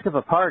 It's a heck of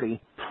a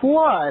party.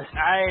 Plus,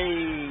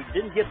 I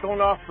didn't get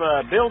thrown off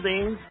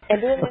buildings. And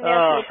didn't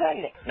get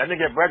pregnant. I didn't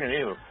get pregnant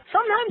either.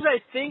 Sometimes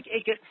I think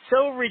it gets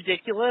so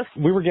ridiculous.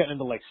 We were getting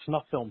into like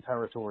snuff film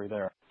territory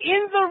there.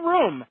 In the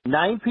Room.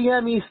 9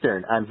 p.m.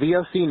 Eastern on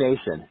VOC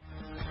Nation.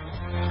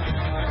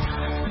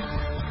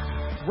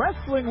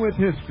 Wrestling with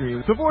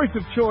History, the voice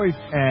of choice,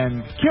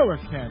 and Killer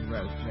Ken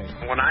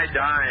Resnick. When I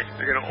die,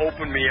 they're going to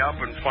open me up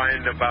and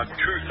find about 2,000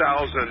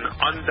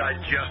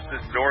 undigested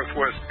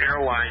Northwest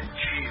Airline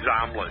cheese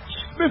omelets.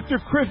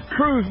 Mr. Chris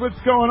Cruz, what's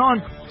going on?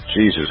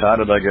 Jesus, how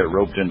did I get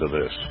roped into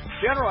this?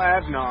 General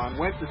Adnan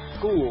went to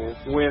school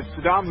with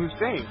Saddam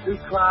Hussein. He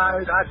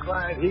cried, I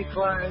cried, he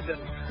cried, and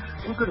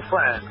we're good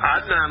friends.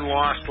 Adnan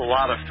lost a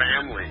lot of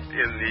family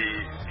in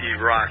the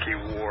Iraqi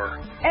war.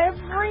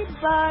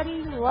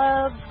 Everybody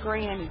loves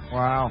Granny.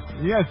 Wow.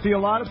 Yeah, see, a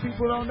lot of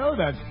people don't know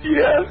that.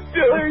 Yes,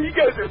 Diller, you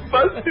guys are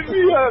busting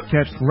me up.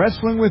 Catch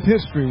Wrestling with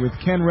History with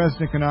Ken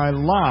Resnick and I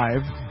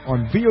live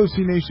on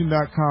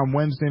VOCNation.com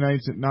Wednesday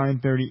nights at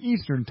 9:30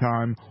 Eastern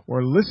Time,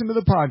 or listen to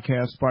the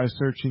podcast by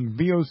searching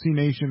VOC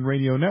Nation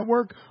Radio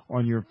Network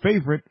on your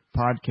favorite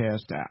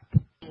podcast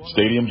app.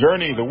 Stadium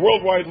Journey, the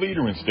worldwide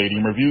leader in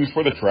stadium reviews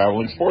for the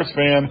traveling sports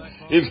fan,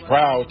 is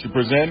proud to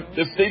present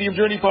the Stadium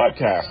Journey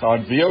podcast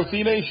on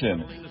VOC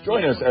Nation.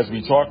 Join us as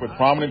we talk with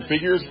prominent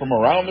figures from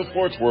around the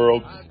sports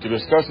world to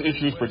discuss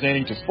issues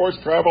pertaining to sports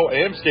travel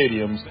and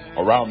stadiums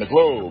around the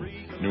globe.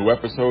 New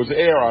episodes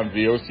air on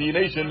VOC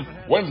Nation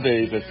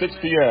Wednesdays at 6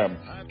 p.m.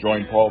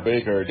 Join Paul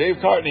Baker, Dave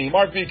Cotney,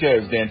 Mark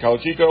Viquez, Dan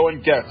Calachico,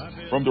 and guests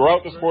from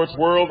throughout the sports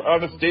world on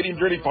the Stadium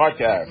Journey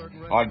podcast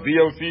on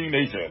VOC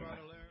Nation.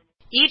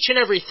 Each and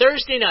every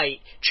Thursday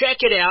night, check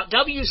it out,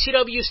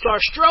 WCW star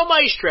Stro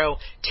Maestro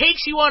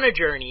takes you on a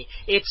journey.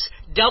 It's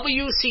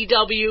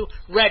WCW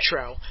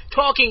Retro,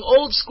 talking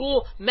old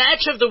school,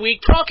 match of the week,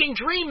 talking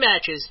dream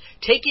matches,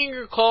 taking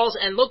your calls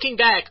and looking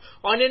back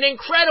on an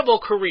incredible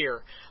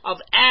career of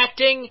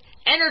acting,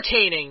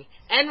 entertaining,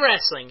 and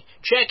wrestling.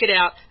 Check it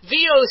out,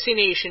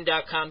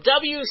 VOCNation.com,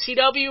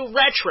 WCW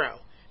Retro.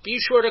 Be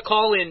sure to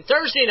call in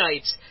Thursday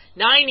nights,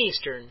 9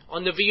 Eastern,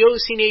 on the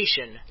VOC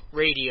Nation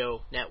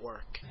Radio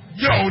Network.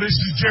 Yo, this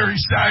is Jerry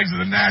Staggs of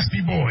the Nasty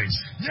Boys.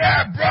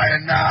 Yeah,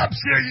 Brian Knobs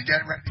here. You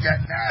getting ready to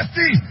get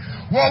nasty?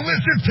 Well,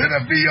 listen to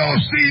the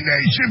VOC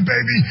Nation,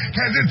 baby,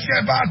 because it's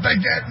about to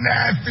get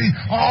nasty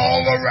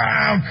all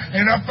around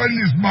and up in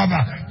this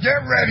mother. Get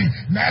ready.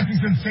 Nasty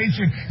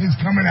Sensation is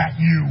coming at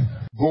you.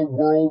 The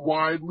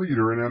worldwide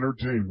leader in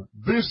entertainment.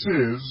 This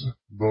is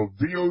the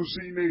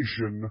VOC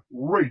Nation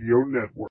Radio Network.